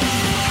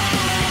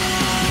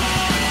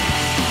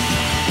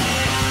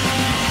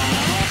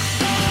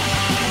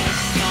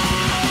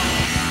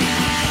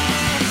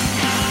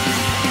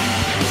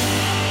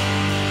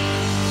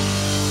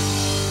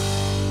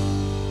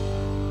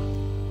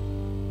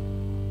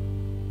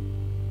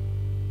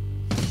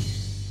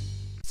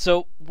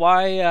 So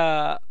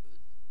why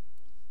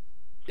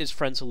is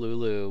Friends of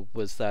Lulu,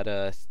 was that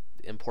a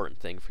important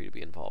thing for you to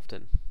be involved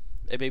in?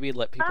 And maybe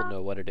let people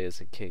know what it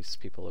is in case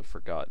people have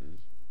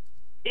forgotten.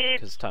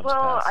 Because time's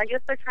passed. I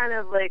guess they're kind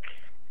of like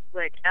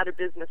out of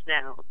business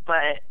now.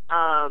 But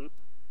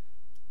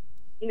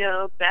you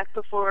know, back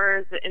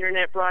before the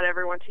internet brought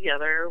everyone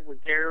together,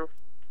 there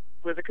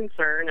was a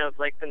concern of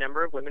like the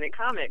number of women in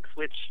comics,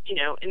 which, you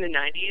know, in the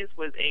 90s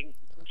was a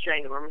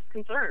ginormous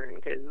concern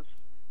because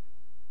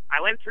I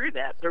went through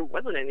that. There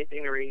wasn't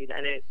anything to read,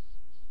 and it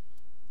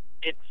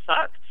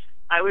sucked.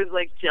 I was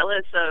like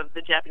jealous of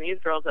the Japanese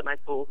girls at my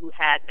school who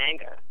had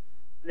manga.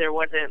 There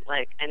wasn't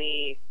like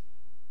any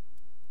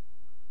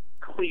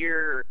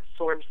clear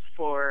source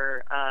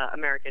for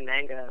American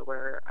manga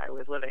where I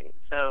was living,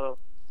 so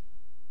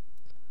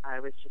I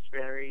was just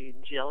very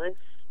jealous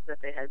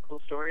that they had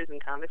cool stories in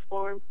comics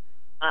form,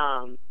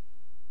 and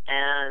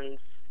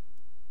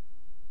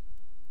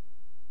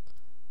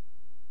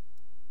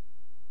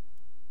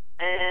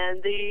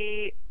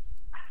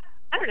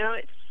I don't know.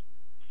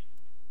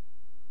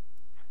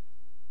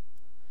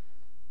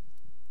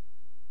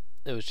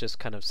 It was just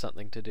kind of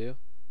something to do.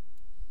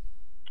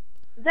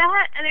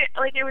 That, and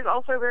it was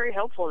also very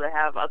helpful to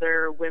have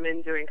other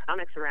women doing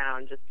comics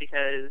around, just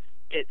because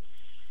it's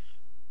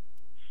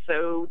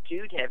so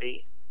dude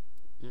heavy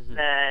Mm-hmm.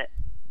 that,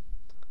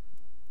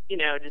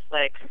 just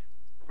like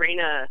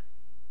Raina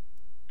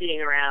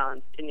being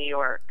around in New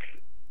York,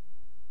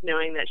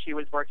 knowing that she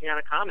was working on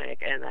a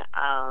comic, and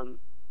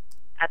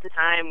at the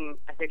time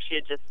I think she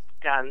had just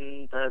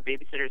gotten the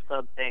Babysitters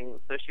Club thing,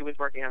 so she was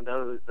working on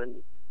those,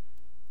 and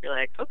you're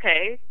like,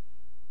 okay,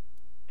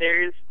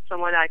 there's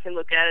someone I can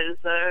look at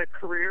as a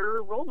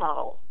career role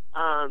model.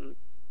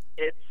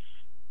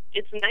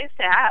 It's nice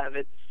to have.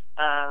 It's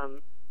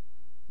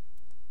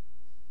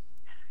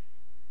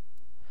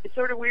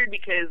sort of weird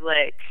because,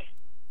 like,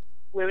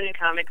 women in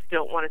comics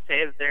don't want to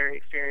say that their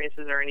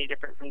experiences are any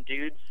different from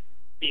dudes,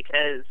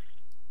 because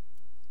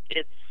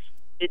it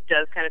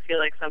does kind of feel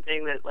like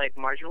something that, like,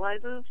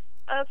 marginalizes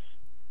us.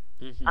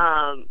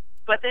 Mm-hmm.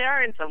 But they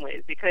are in some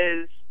ways,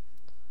 because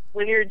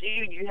when you're a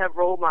dude, you have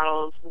role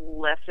models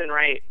left and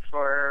right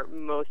for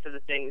most of the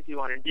things you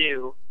want to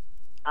do,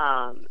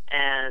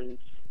 and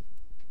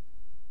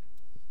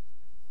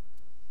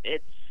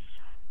it's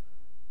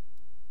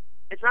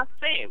not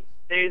the same.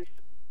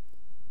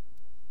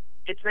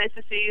 It's nice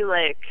to see,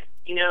 like,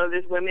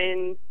 there's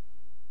women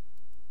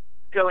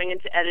going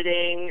into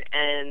editing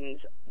and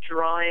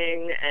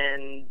drawing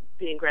and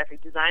being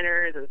graphic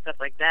designers and stuff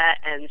like that,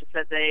 and just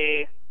that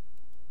they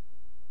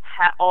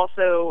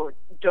also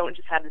don't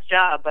just have this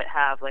job, but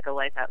have, like, a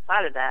life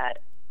outside of that,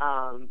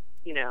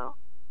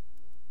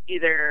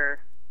 either,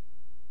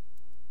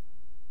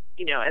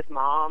 as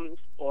moms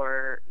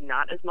or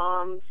not as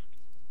moms,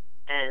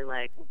 and,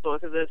 like,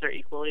 both of those are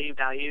equally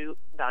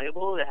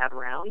valuable to have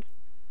around.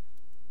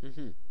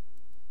 Mm-hmm.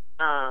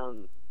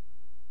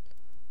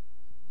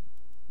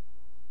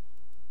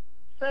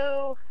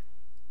 So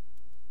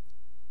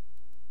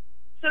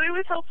it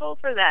was helpful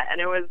for that, and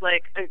it was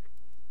like it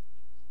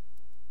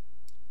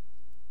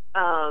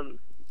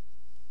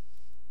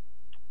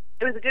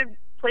was a good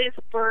place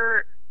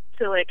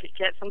to like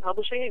get some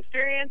publishing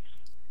experience,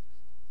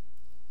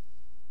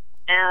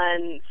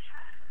 and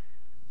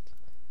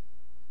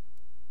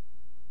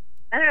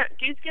I don't know,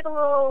 dudes get a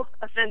little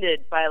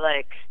offended by,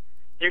 like,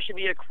 there should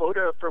be a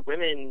quota for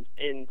women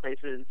in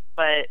places,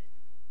 but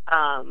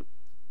I'm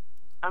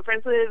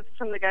friends with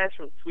some of the guys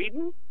from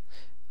Sweden.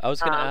 I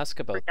was going to ask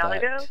about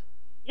that.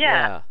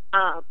 Yeah.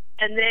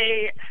 And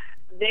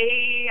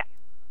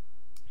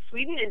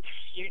Sweden is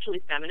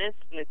hugely feminist,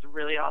 and it's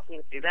really awesome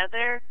to see that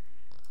there,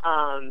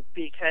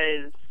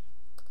 because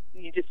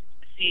you just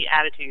see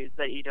attitudes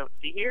that you don't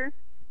see here.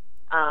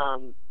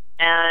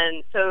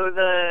 And so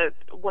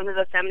one of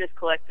the feminist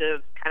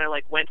collectives kind of,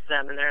 like, went to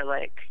them, and they're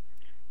like,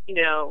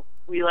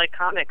 we like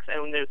comics,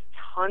 and there's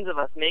tons of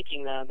us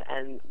making them,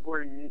 and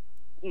we're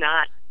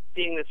not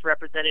seeing this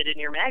represented in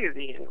your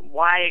magazine.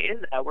 Why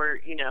is that?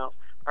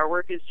 Our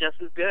work is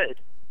just as good.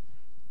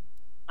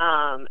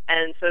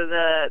 And so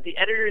the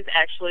editors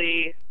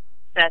actually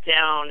sat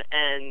down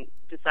and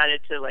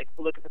decided to, like,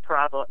 look at the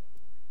problem,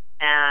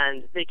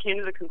 and they came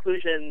to the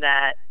conclusion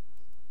that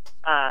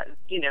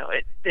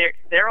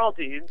they're all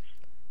dudes.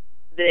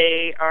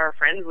 They are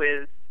friends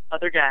with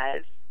other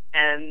guys,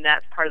 and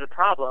that's part of the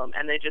problem,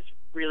 and they just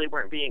really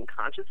weren't being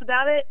conscious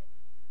about it.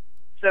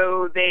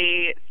 So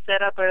they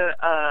set up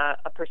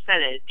a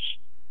percentage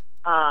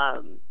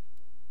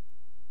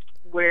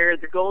where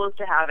the goal is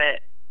to have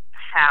it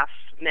half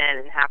men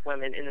and half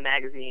women in the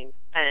magazine,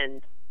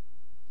 and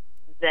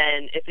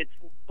then if it's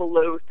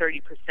below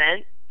 30%,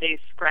 they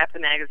scrap the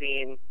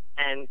magazine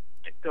and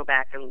go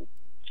back and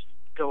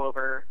go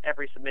over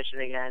every submission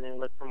again and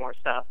look for more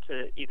stuff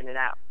to even it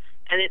out.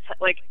 And it's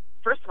like,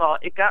 first of all,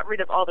 it got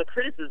rid of all the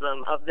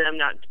criticism of them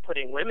not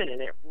putting women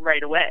in it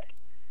right away.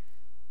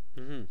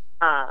 Mm-hmm.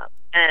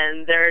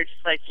 And they're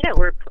just like, yeah,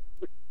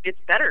 it's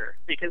better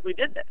because we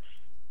did this.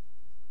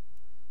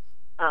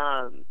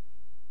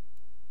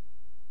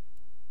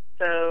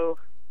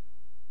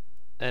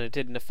 And it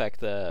didn't affect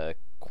the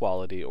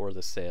quality or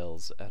the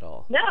sales at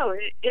all. No,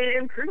 it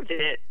improved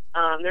it.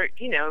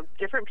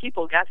 Different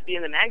people got to be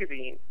in the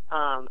magazine.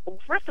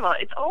 First of all,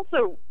 it's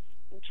also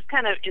just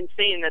kind of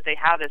insane that they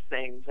have this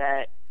thing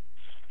that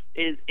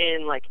is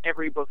in, like,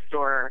 every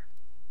bookstore,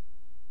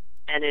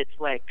 and it's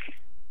like,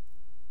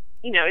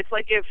 it's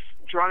like if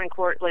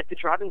the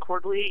Drawn and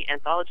Quarterly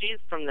anthologies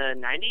from the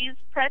 90s,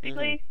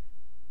 practically,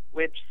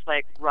 with just,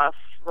 like, rough,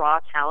 raw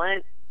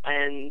talent,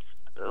 and,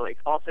 like,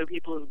 also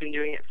people who've been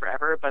doing it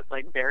forever, but,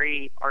 like,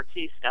 very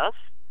artsy stuff.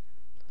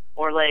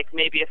 Or, like,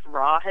 maybe if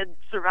Raw had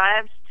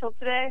survived till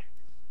today.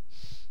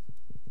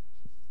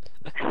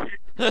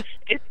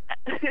 It's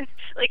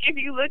like, if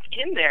you look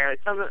in there,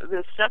 some of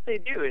the stuff they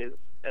do is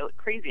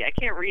crazy. I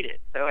can't read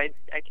it, so I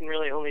can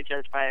really only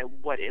judge by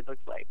what it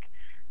looks like.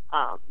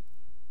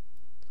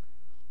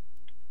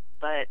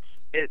 But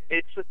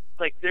it's just,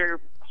 like, their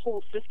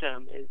whole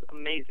system is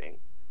amazing.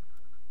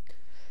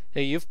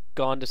 Hey, you've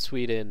gone to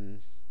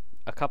Sweden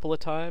a couple of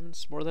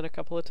times, more than a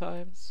couple of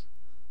times?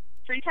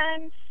 3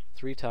 times.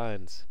 3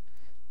 times.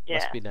 Yeah.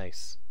 Must be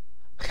nice.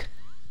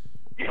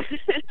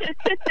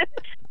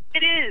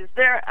 It is.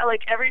 They're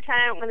like every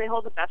time when they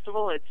hold the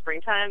festival, it's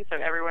springtime, so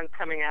everyone's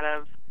coming out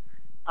of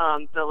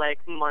the like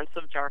months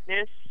of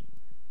darkness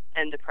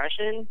and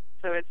depression.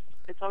 So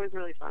it's always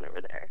really fun over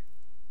there.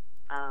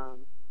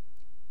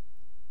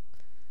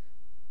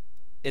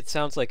 It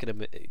sounds like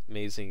an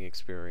amazing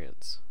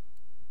experience.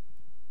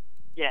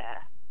 Yeah,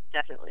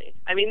 definitely.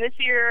 I mean, this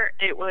year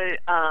it was.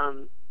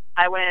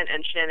 I went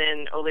and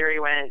Shannon O'Leary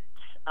went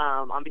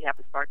on behalf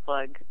of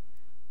Sparkplug,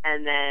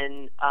 and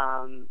then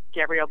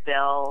Gabrielle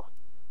Bell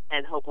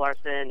and Hope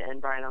Larson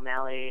and Brian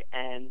O'Malley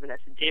and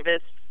Vanessa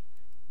Davis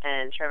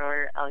and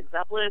Trevor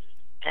Alexopoulos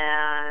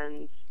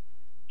and I'm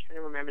trying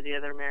to remember the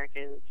other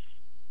Americans.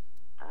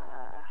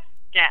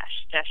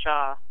 Dash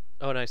Shaw.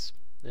 Oh, nice.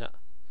 Yeah.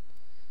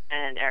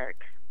 And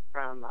Eric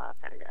from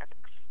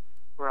Fantagraphics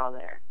were all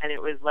there, and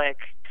it was like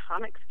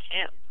comics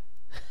camp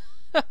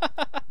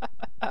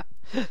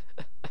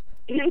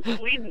in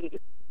Sweden.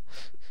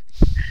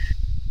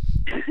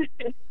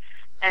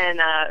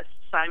 And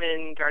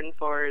Simon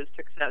Gardenfors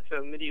took us out to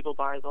a medieval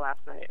bar the last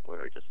night. We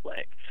were just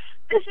like,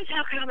 this is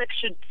how comics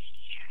should be.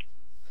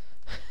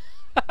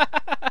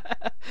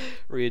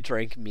 Where you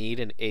drank mead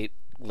and ate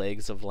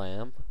legs of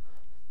lamb?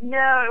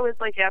 No, it was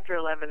like after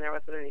 11. There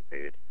wasn't any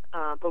food,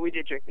 but we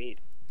did drink mead.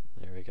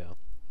 There we go.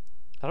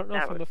 I don't know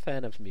if I'm a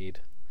fan of mead.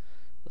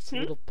 That's a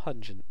little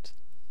pungent.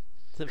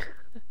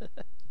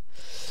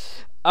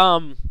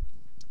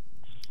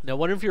 Now,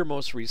 one of your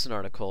most recent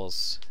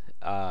articles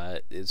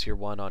is your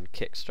one on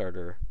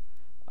Kickstarter.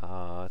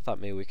 I thought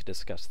maybe we could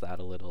discuss that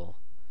a little,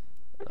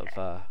 of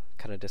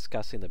kind of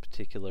discussing the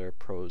particular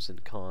pros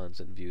and cons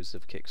and views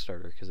of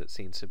Kickstarter, because it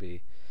seems to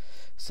be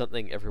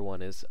something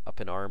everyone is up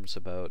in arms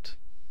about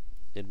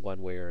in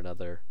one way or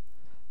another.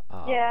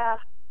 Yeah,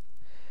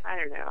 I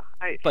don't know.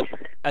 But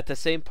at the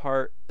same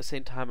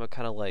time, I'm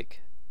kind of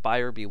like,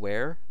 buyer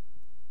beware.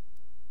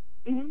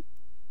 Mm-hmm.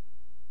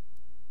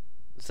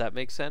 Does that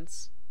make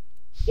sense?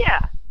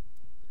 Yeah.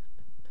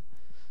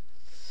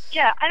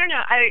 Yeah, I don't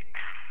know. I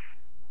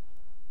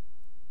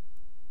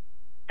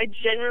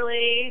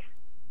generally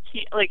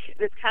like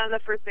it's kind of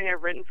the first thing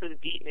I've written for the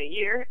Beat in a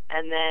year,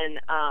 and then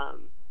I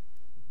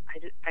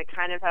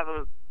kind of have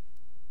a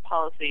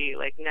policy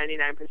like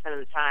 99% of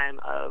the time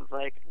of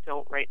like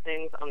don't write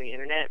things on the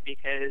internet,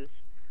 because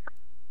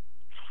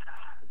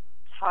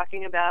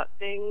talking about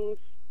things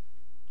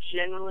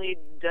generally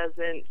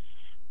doesn't.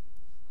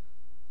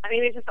 I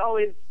mean, it just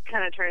always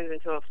kind of turns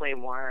into a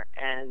flame war,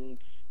 and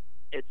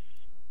it's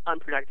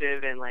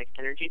unproductive and like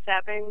energy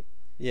sapping.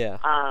 Yeah.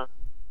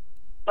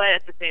 But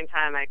at the same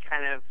time, I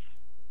kind of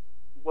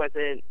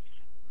wasn't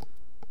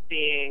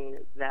seeing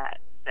that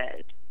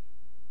said.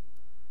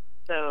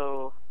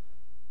 So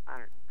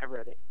I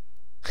wrote it.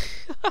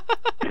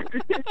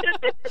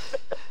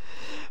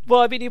 Well,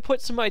 I mean, you put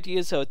some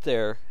ideas out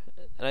there,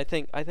 and I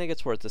think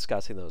it's worth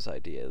discussing those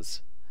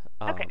ideas.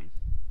 Okay.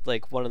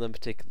 Like one of them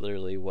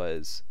particularly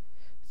was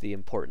the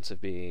importance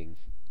of being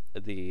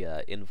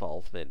the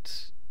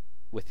involvement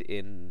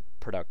within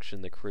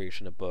production, the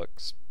creation of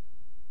books,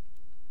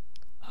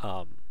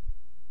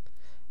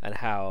 and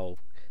how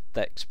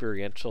that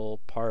experiential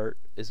part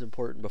is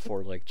important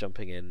before like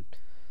jumping in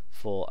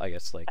full, I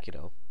guess, like, you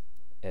know,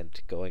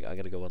 and going, I'm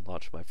going to go and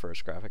launch my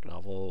first graphic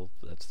novel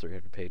that's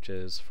 300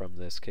 pages from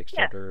this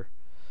Kickstarter.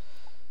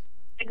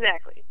 Yeah.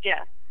 Exactly.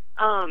 Yeah.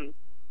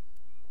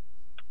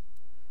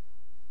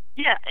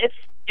 Yeah,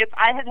 if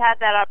I had had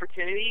that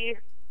opportunity,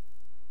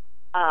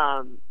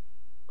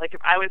 like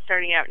if I was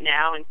starting out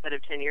now instead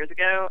of 10 years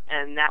ago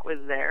and that was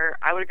there,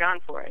 I would have gone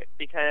for it,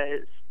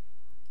 because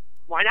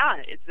why not?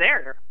 It's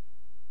there.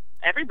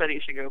 Everybody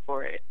should go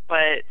for it.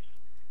 But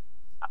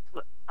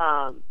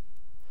I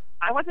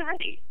wasn't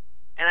ready.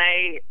 And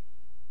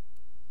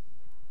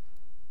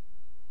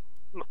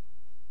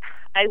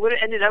I would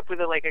have ended up with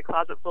a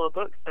closet full of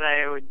books that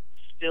I would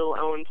still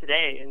own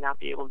today and not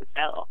be able to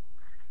sell.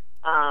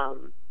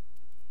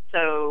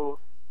 So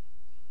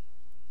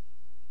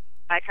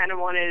I kind of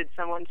wanted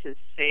someone to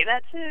say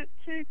that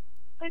to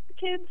like the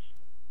kids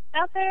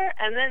out there,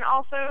 and then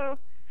also,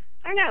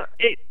 I don't know,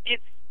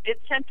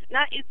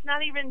 it's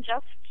not even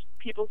just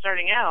people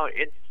starting out.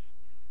 It's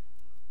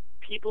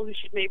people who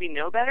should maybe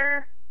know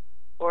better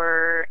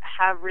or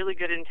have really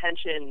good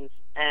intentions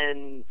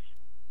and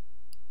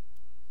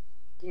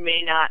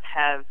may not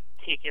have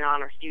taken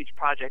on a huge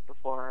project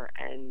before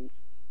and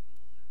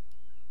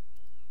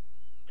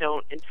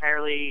don't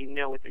entirely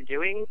know what they're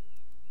doing.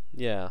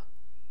 Yeah.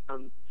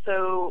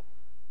 So,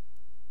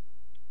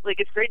 like,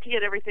 it's great to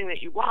get everything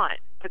that you want,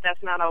 but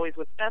that's not always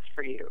what's best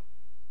for you.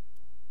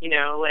 You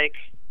know, like,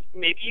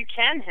 maybe you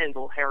can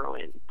handle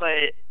heroin,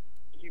 but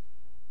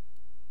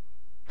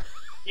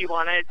you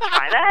want to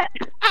try that?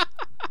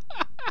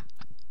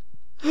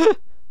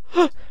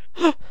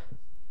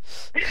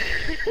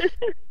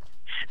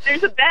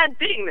 There's a bad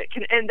thing that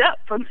can end up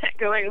from that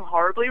going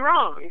horribly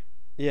wrong.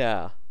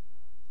 Yeah.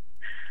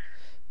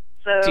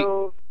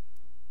 So,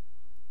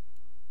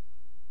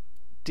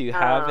 Do you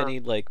have any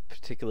like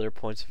particular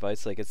points of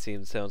advice? Like it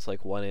sounds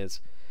like one is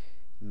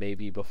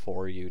maybe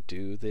before you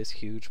do this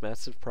huge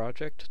massive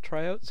project,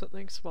 try out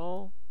something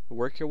small,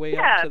 work your way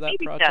Yeah, up to that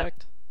baby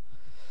project.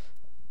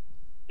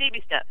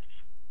 Baby steps.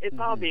 It's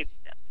all baby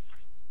steps.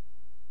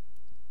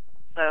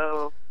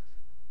 So,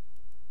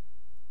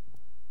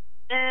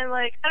 and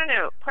like, I don't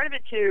know, part of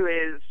it too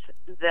is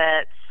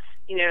that,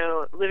 you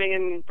know, living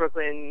in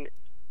Brooklyn,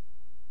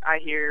 I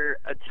hear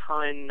a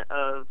ton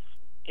of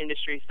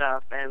industry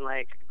stuff and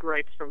like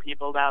gripes from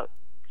people about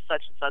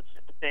such and such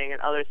a thing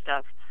and other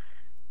stuff.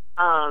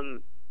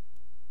 And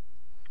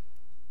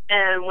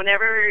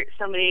whenever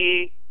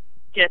somebody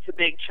gets a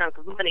big chunk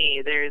of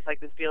money, there's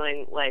like this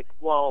feeling like,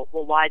 well,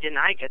 why didn't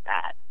I get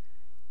that?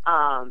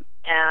 And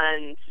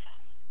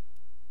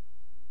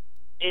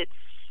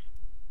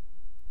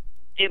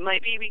it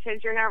might be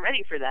because you're not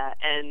ready for that.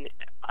 And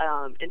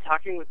in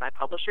talking with my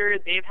publisher,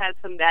 they've had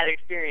some bad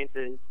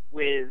experiences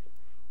with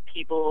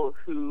people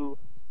who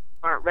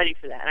aren't ready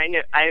for that. And I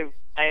know I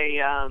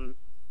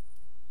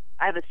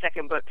have a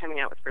second book coming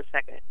out with For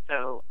Second,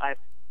 so I've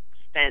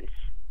spent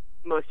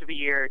most of a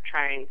year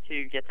trying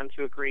to get them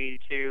to agree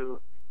to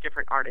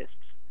different artists.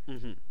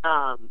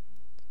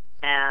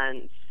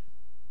 And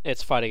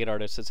it's finding an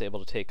artist that's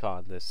able to take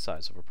on this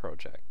size of a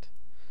project.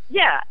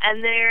 Yeah,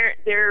 and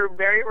they're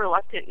very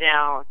reluctant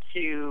now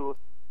to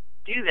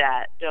do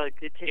that, to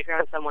take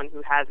on someone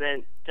who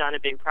hasn't done a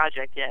big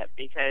project yet,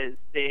 because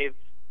they've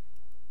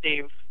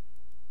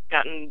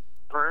gotten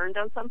burned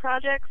on some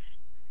projects,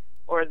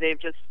 or they've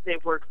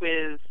worked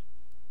with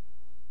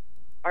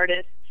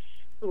artists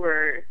who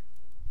are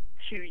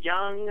too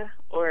young,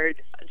 or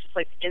just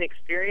like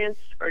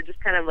inexperienced, or just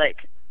kind of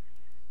like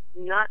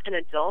not an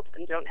adult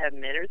and don't have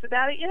manners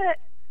about it yet.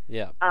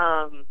 Yeah.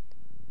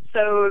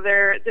 So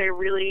they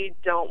really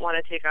don't want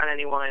to take on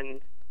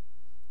anyone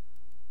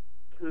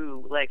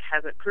who like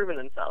hasn't proven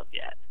themselves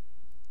yet.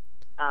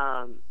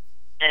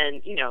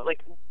 And you know,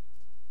 like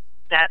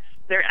that's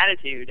their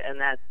attitude, and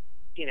that's,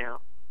 you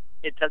know,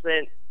 it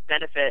doesn't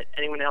benefit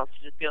anyone else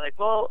to just be like,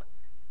 well,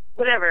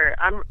 whatever,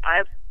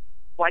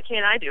 why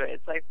can't I do it?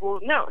 It's like, well,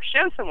 no,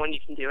 show someone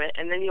you can do it,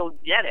 and then you'll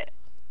get it.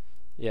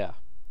 Yeah.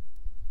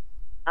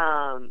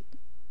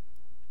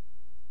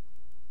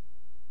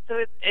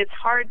 So it's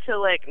hard to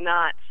like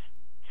not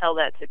tell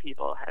that to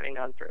people having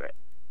gone through it.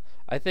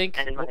 I think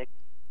And like,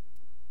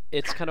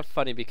 it's kind of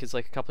funny because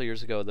like a couple of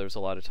years ago there was a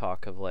lot of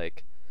talk of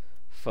like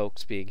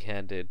folks being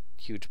handed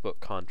huge book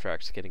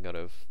contracts getting out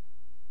of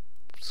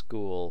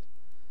school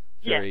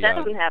very that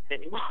young. doesn't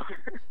happen anymore.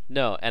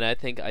 No, and I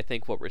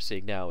think what we're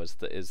seeing now is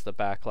the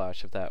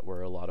backlash of that,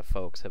 where a lot of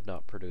folks have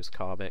not produced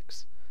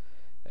comics,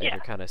 and Yeah.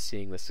 you're kind of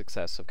seeing the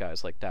success of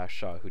guys like Dash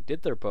Shaw, who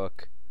did their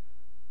book,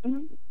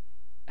 Mhm.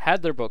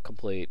 had their book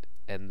complete,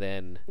 and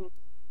then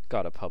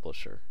got a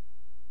publisher.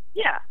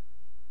 Yeah.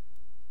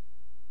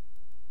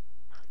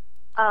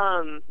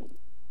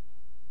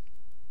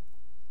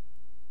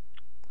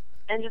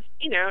 And just,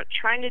 you know,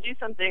 trying to do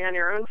something on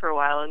your own for a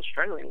while and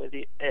struggling with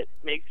it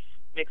makes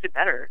it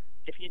better.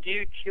 If you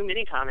do too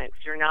many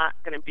comics, you're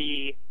not going to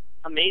be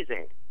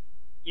amazing.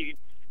 You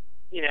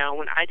know,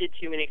 when I did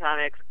too many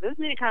comics, those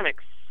many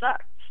comics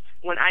sucked.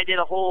 When I did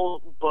a whole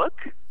book,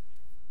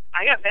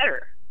 I got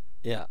better.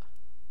 Yeah.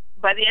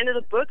 By the end of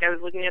the book, I was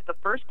looking at the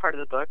first part of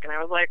the book, and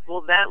I was like,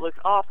 well, that looks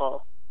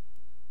awful.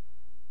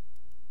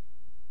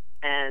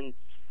 And,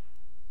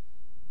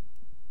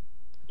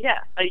 yeah,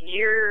 a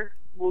year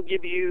will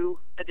give you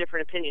a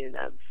different opinion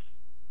of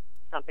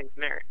something's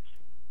merits.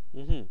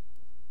 Mm-hmm.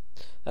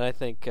 And I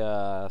think,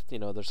 you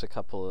know, there's a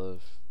couple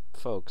of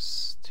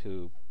folks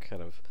who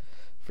kind of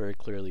very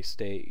clearly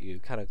state you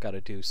kind of got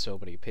to do so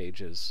many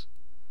pages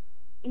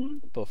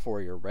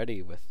before you're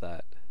ready with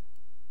that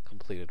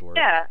completed work.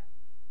 Yeah.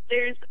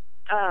 There's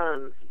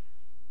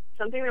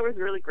something that was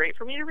really great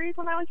for me to read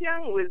when I was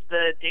young was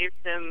the Dave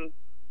Sim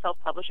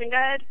self-publishing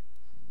guide.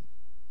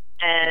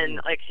 And,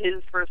 like,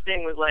 his first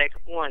thing was, like,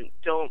 one,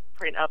 don't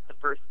print up the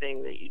first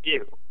thing that you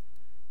do.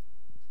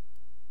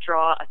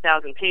 Draw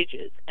 1,000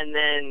 pages, and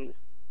then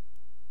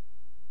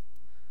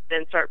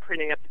start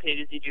printing up the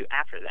pages you do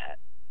after that.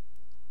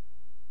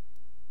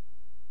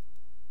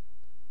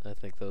 I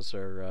think those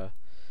are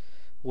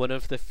one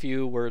of the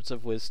few words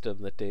of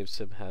wisdom that Dave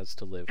Sim has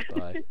to live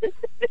by.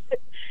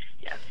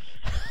 Yes.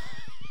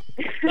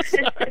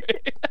 Sorry.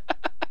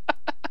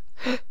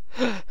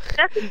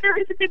 That's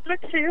a good book,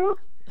 too.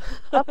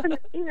 Up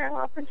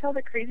until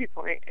the crazy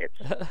point,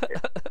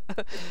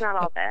 it's not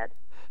all bad.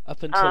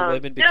 Up until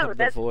women become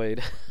the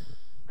void.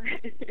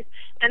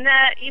 And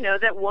that, you know,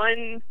 that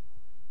one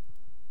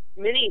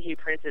mini he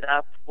printed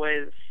up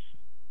was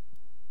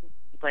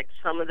like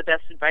some of the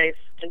best advice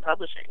in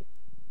publishing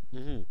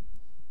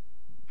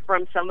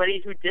from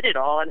somebody who did it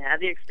all and had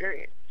the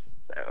experience.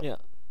 So yeah,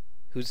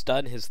 who's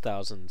done his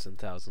thousands and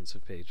thousands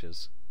of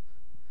pages.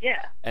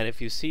 Yeah. And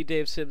if you see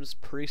Dave Sim's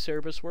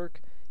pre-service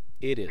work,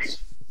 it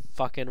is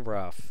fucking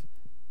rough.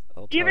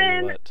 I'll tell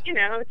you what. You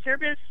know,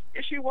 Service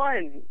issue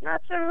 1,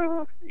 not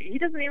so. He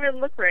doesn't even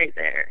look right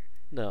there.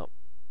 No.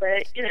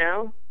 But, you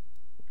know,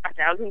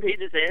 1,000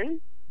 pages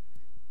in,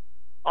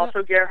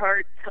 Also,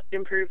 Gerhardt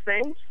improved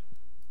things.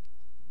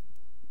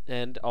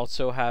 And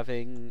also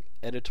having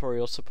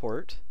editorial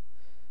support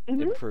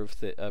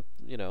improved the,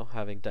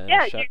 having Diana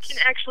Yeah, Schutz. you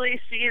can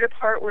actually see the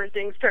part where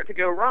things start to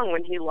go wrong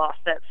when he lost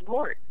that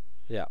support.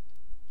 Yeah.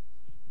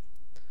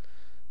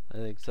 I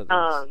think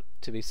something's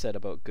to be said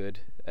about good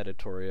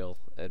editorial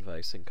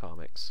advice in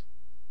comics.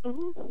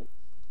 Mm-hmm.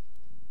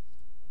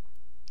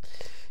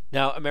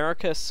 Now,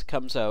 Americus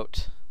comes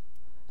out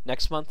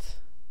next month?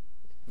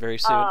 Very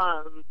soon?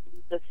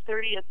 The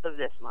 30th of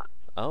this month.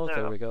 Oh, so,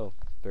 there we go.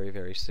 Very,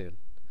 very soon.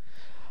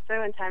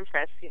 So in time for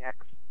SPX.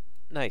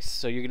 Nice.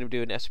 So you're going to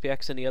do an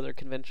SPX, any other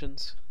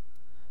conventions?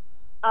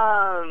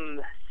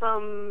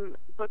 Some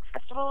book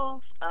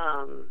festivals,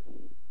 and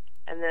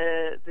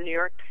the New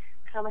York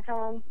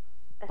Comic-Con,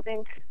 I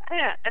think.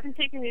 I've been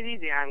taking it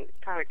easy on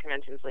comic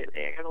conventions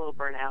lately. I got a little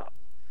burnt out.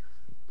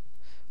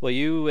 Well,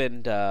 you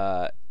and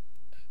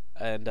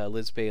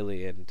Liz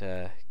Bailey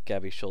and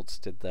Gabby Schultz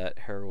did that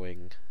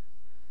harrowing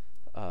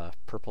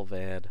Purple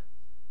Van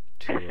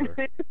tour.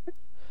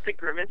 The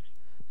Grimace.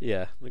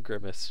 Yeah, the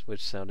Grimace,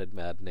 which sounded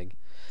maddening.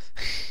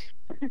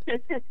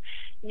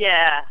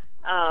 Yeah,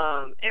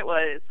 it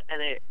was,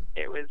 and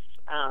it was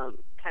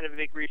kind of a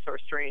big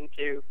resource drain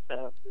too.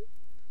 So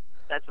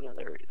that's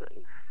another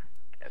reason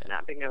I've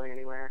not been going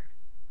anywhere.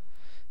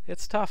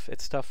 It's tough.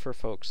 It's tough for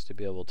folks to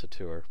be able to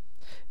tour.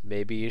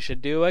 Maybe you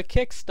should do a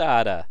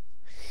Kickstarter.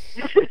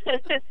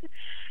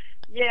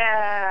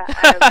 Yeah,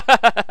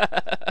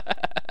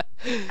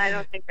 I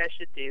don't think I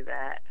should do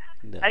that.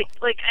 No. I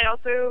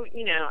also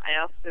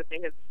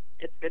think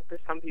it's good for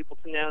some people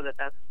to know that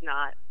that's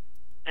not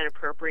an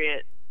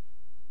appropriate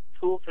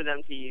tool for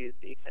them to use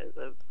because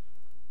of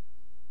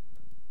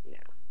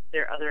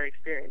their other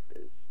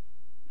experiences.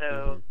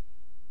 So,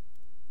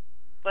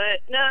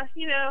 but no,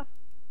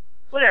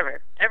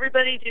 whatever.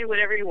 Everybody do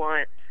whatever you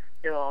want.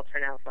 It'll all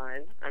turn out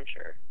fine, I'm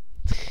sure.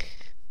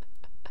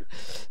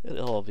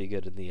 It'll all be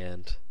good in the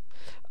end.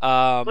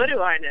 What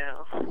do I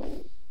know?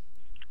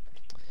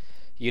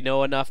 You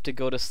know enough to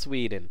go to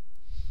Sweden.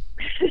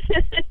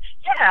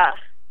 Yeah.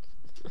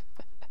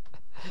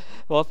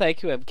 Well,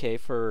 thank you, MK,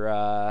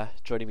 for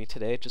joining me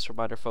today. Just a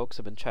reminder, folks,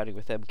 I've been chatting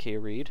with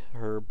MK Reed.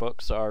 Her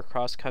books are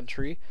Cross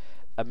Country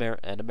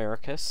and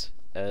Americus,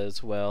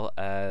 as well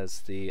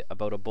as the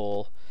About a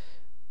Bull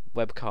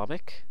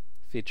webcomic,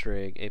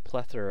 featuring a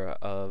plethora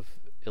of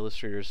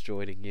illustrators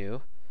joining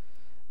you,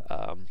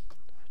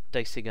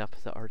 dicing up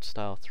the art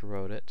style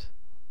throughout it.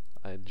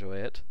 I enjoy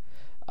it.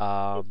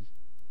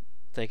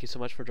 Thank you so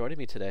much for joining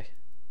me today.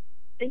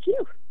 Thank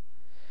you.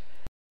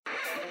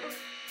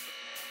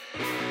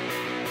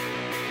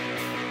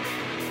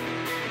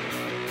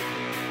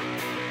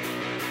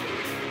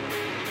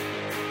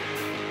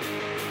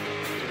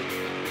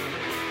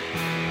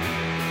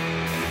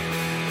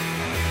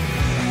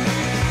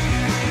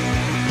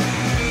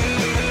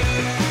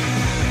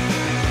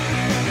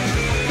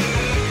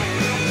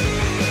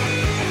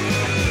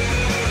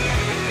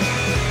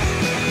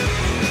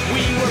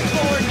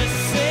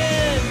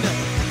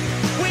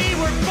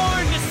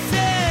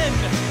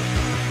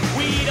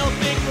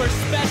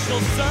 Special,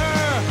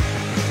 sir.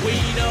 We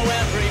know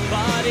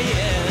everybody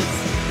is.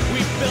 We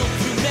built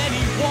too many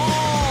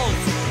walls.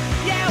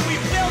 Yeah, we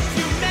built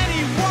too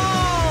many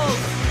walls.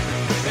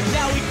 And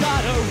now we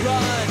gotta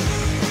run.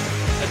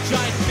 A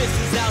giant fist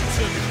is out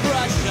to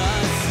crush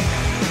us.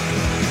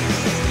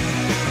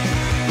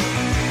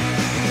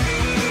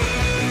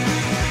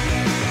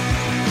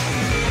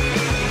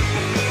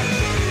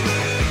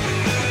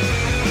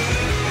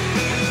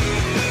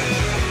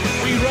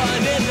 We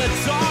run in the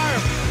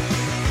dark.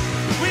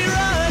 We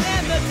run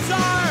in the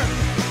dark.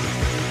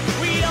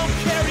 We don't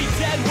carry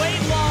dead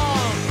weight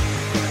long.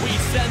 We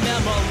send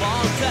them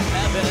along to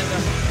heaven.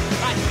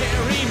 I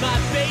carry my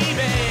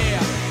baby.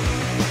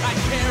 I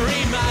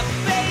carry my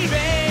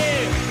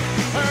baby.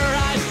 Her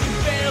eyes can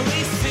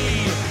barely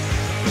see.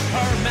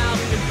 Her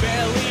mouth can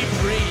barely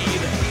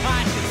breathe.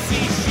 I can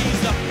see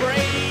she's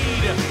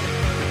afraid.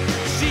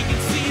 She can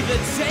see the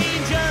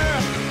danger.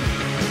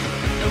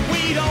 And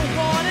we don't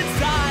want to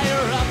die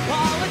or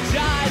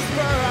apologize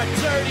for our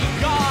dirty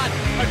God,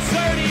 our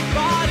dirty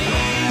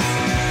bodies.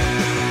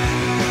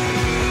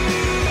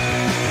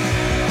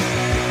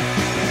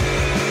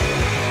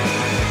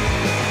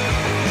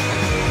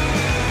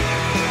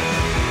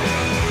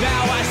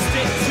 Now I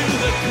stick to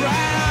the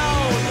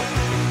ground.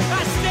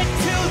 I stick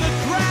to the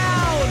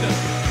ground.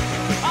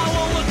 I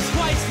won't look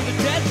twice at the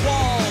dead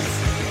walls.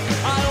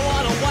 I don't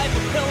want to wipe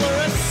a pillar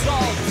of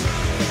salt.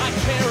 I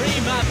carry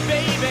my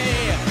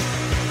baby.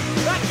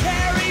 I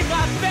carry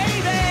my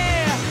baby.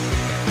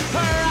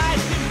 Her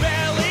eyes can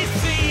barely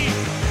see.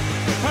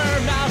 Her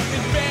mouth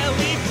can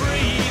barely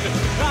breathe.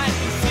 I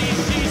can see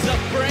she's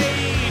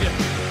afraid.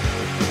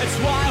 That's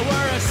why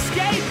we're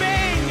escaping.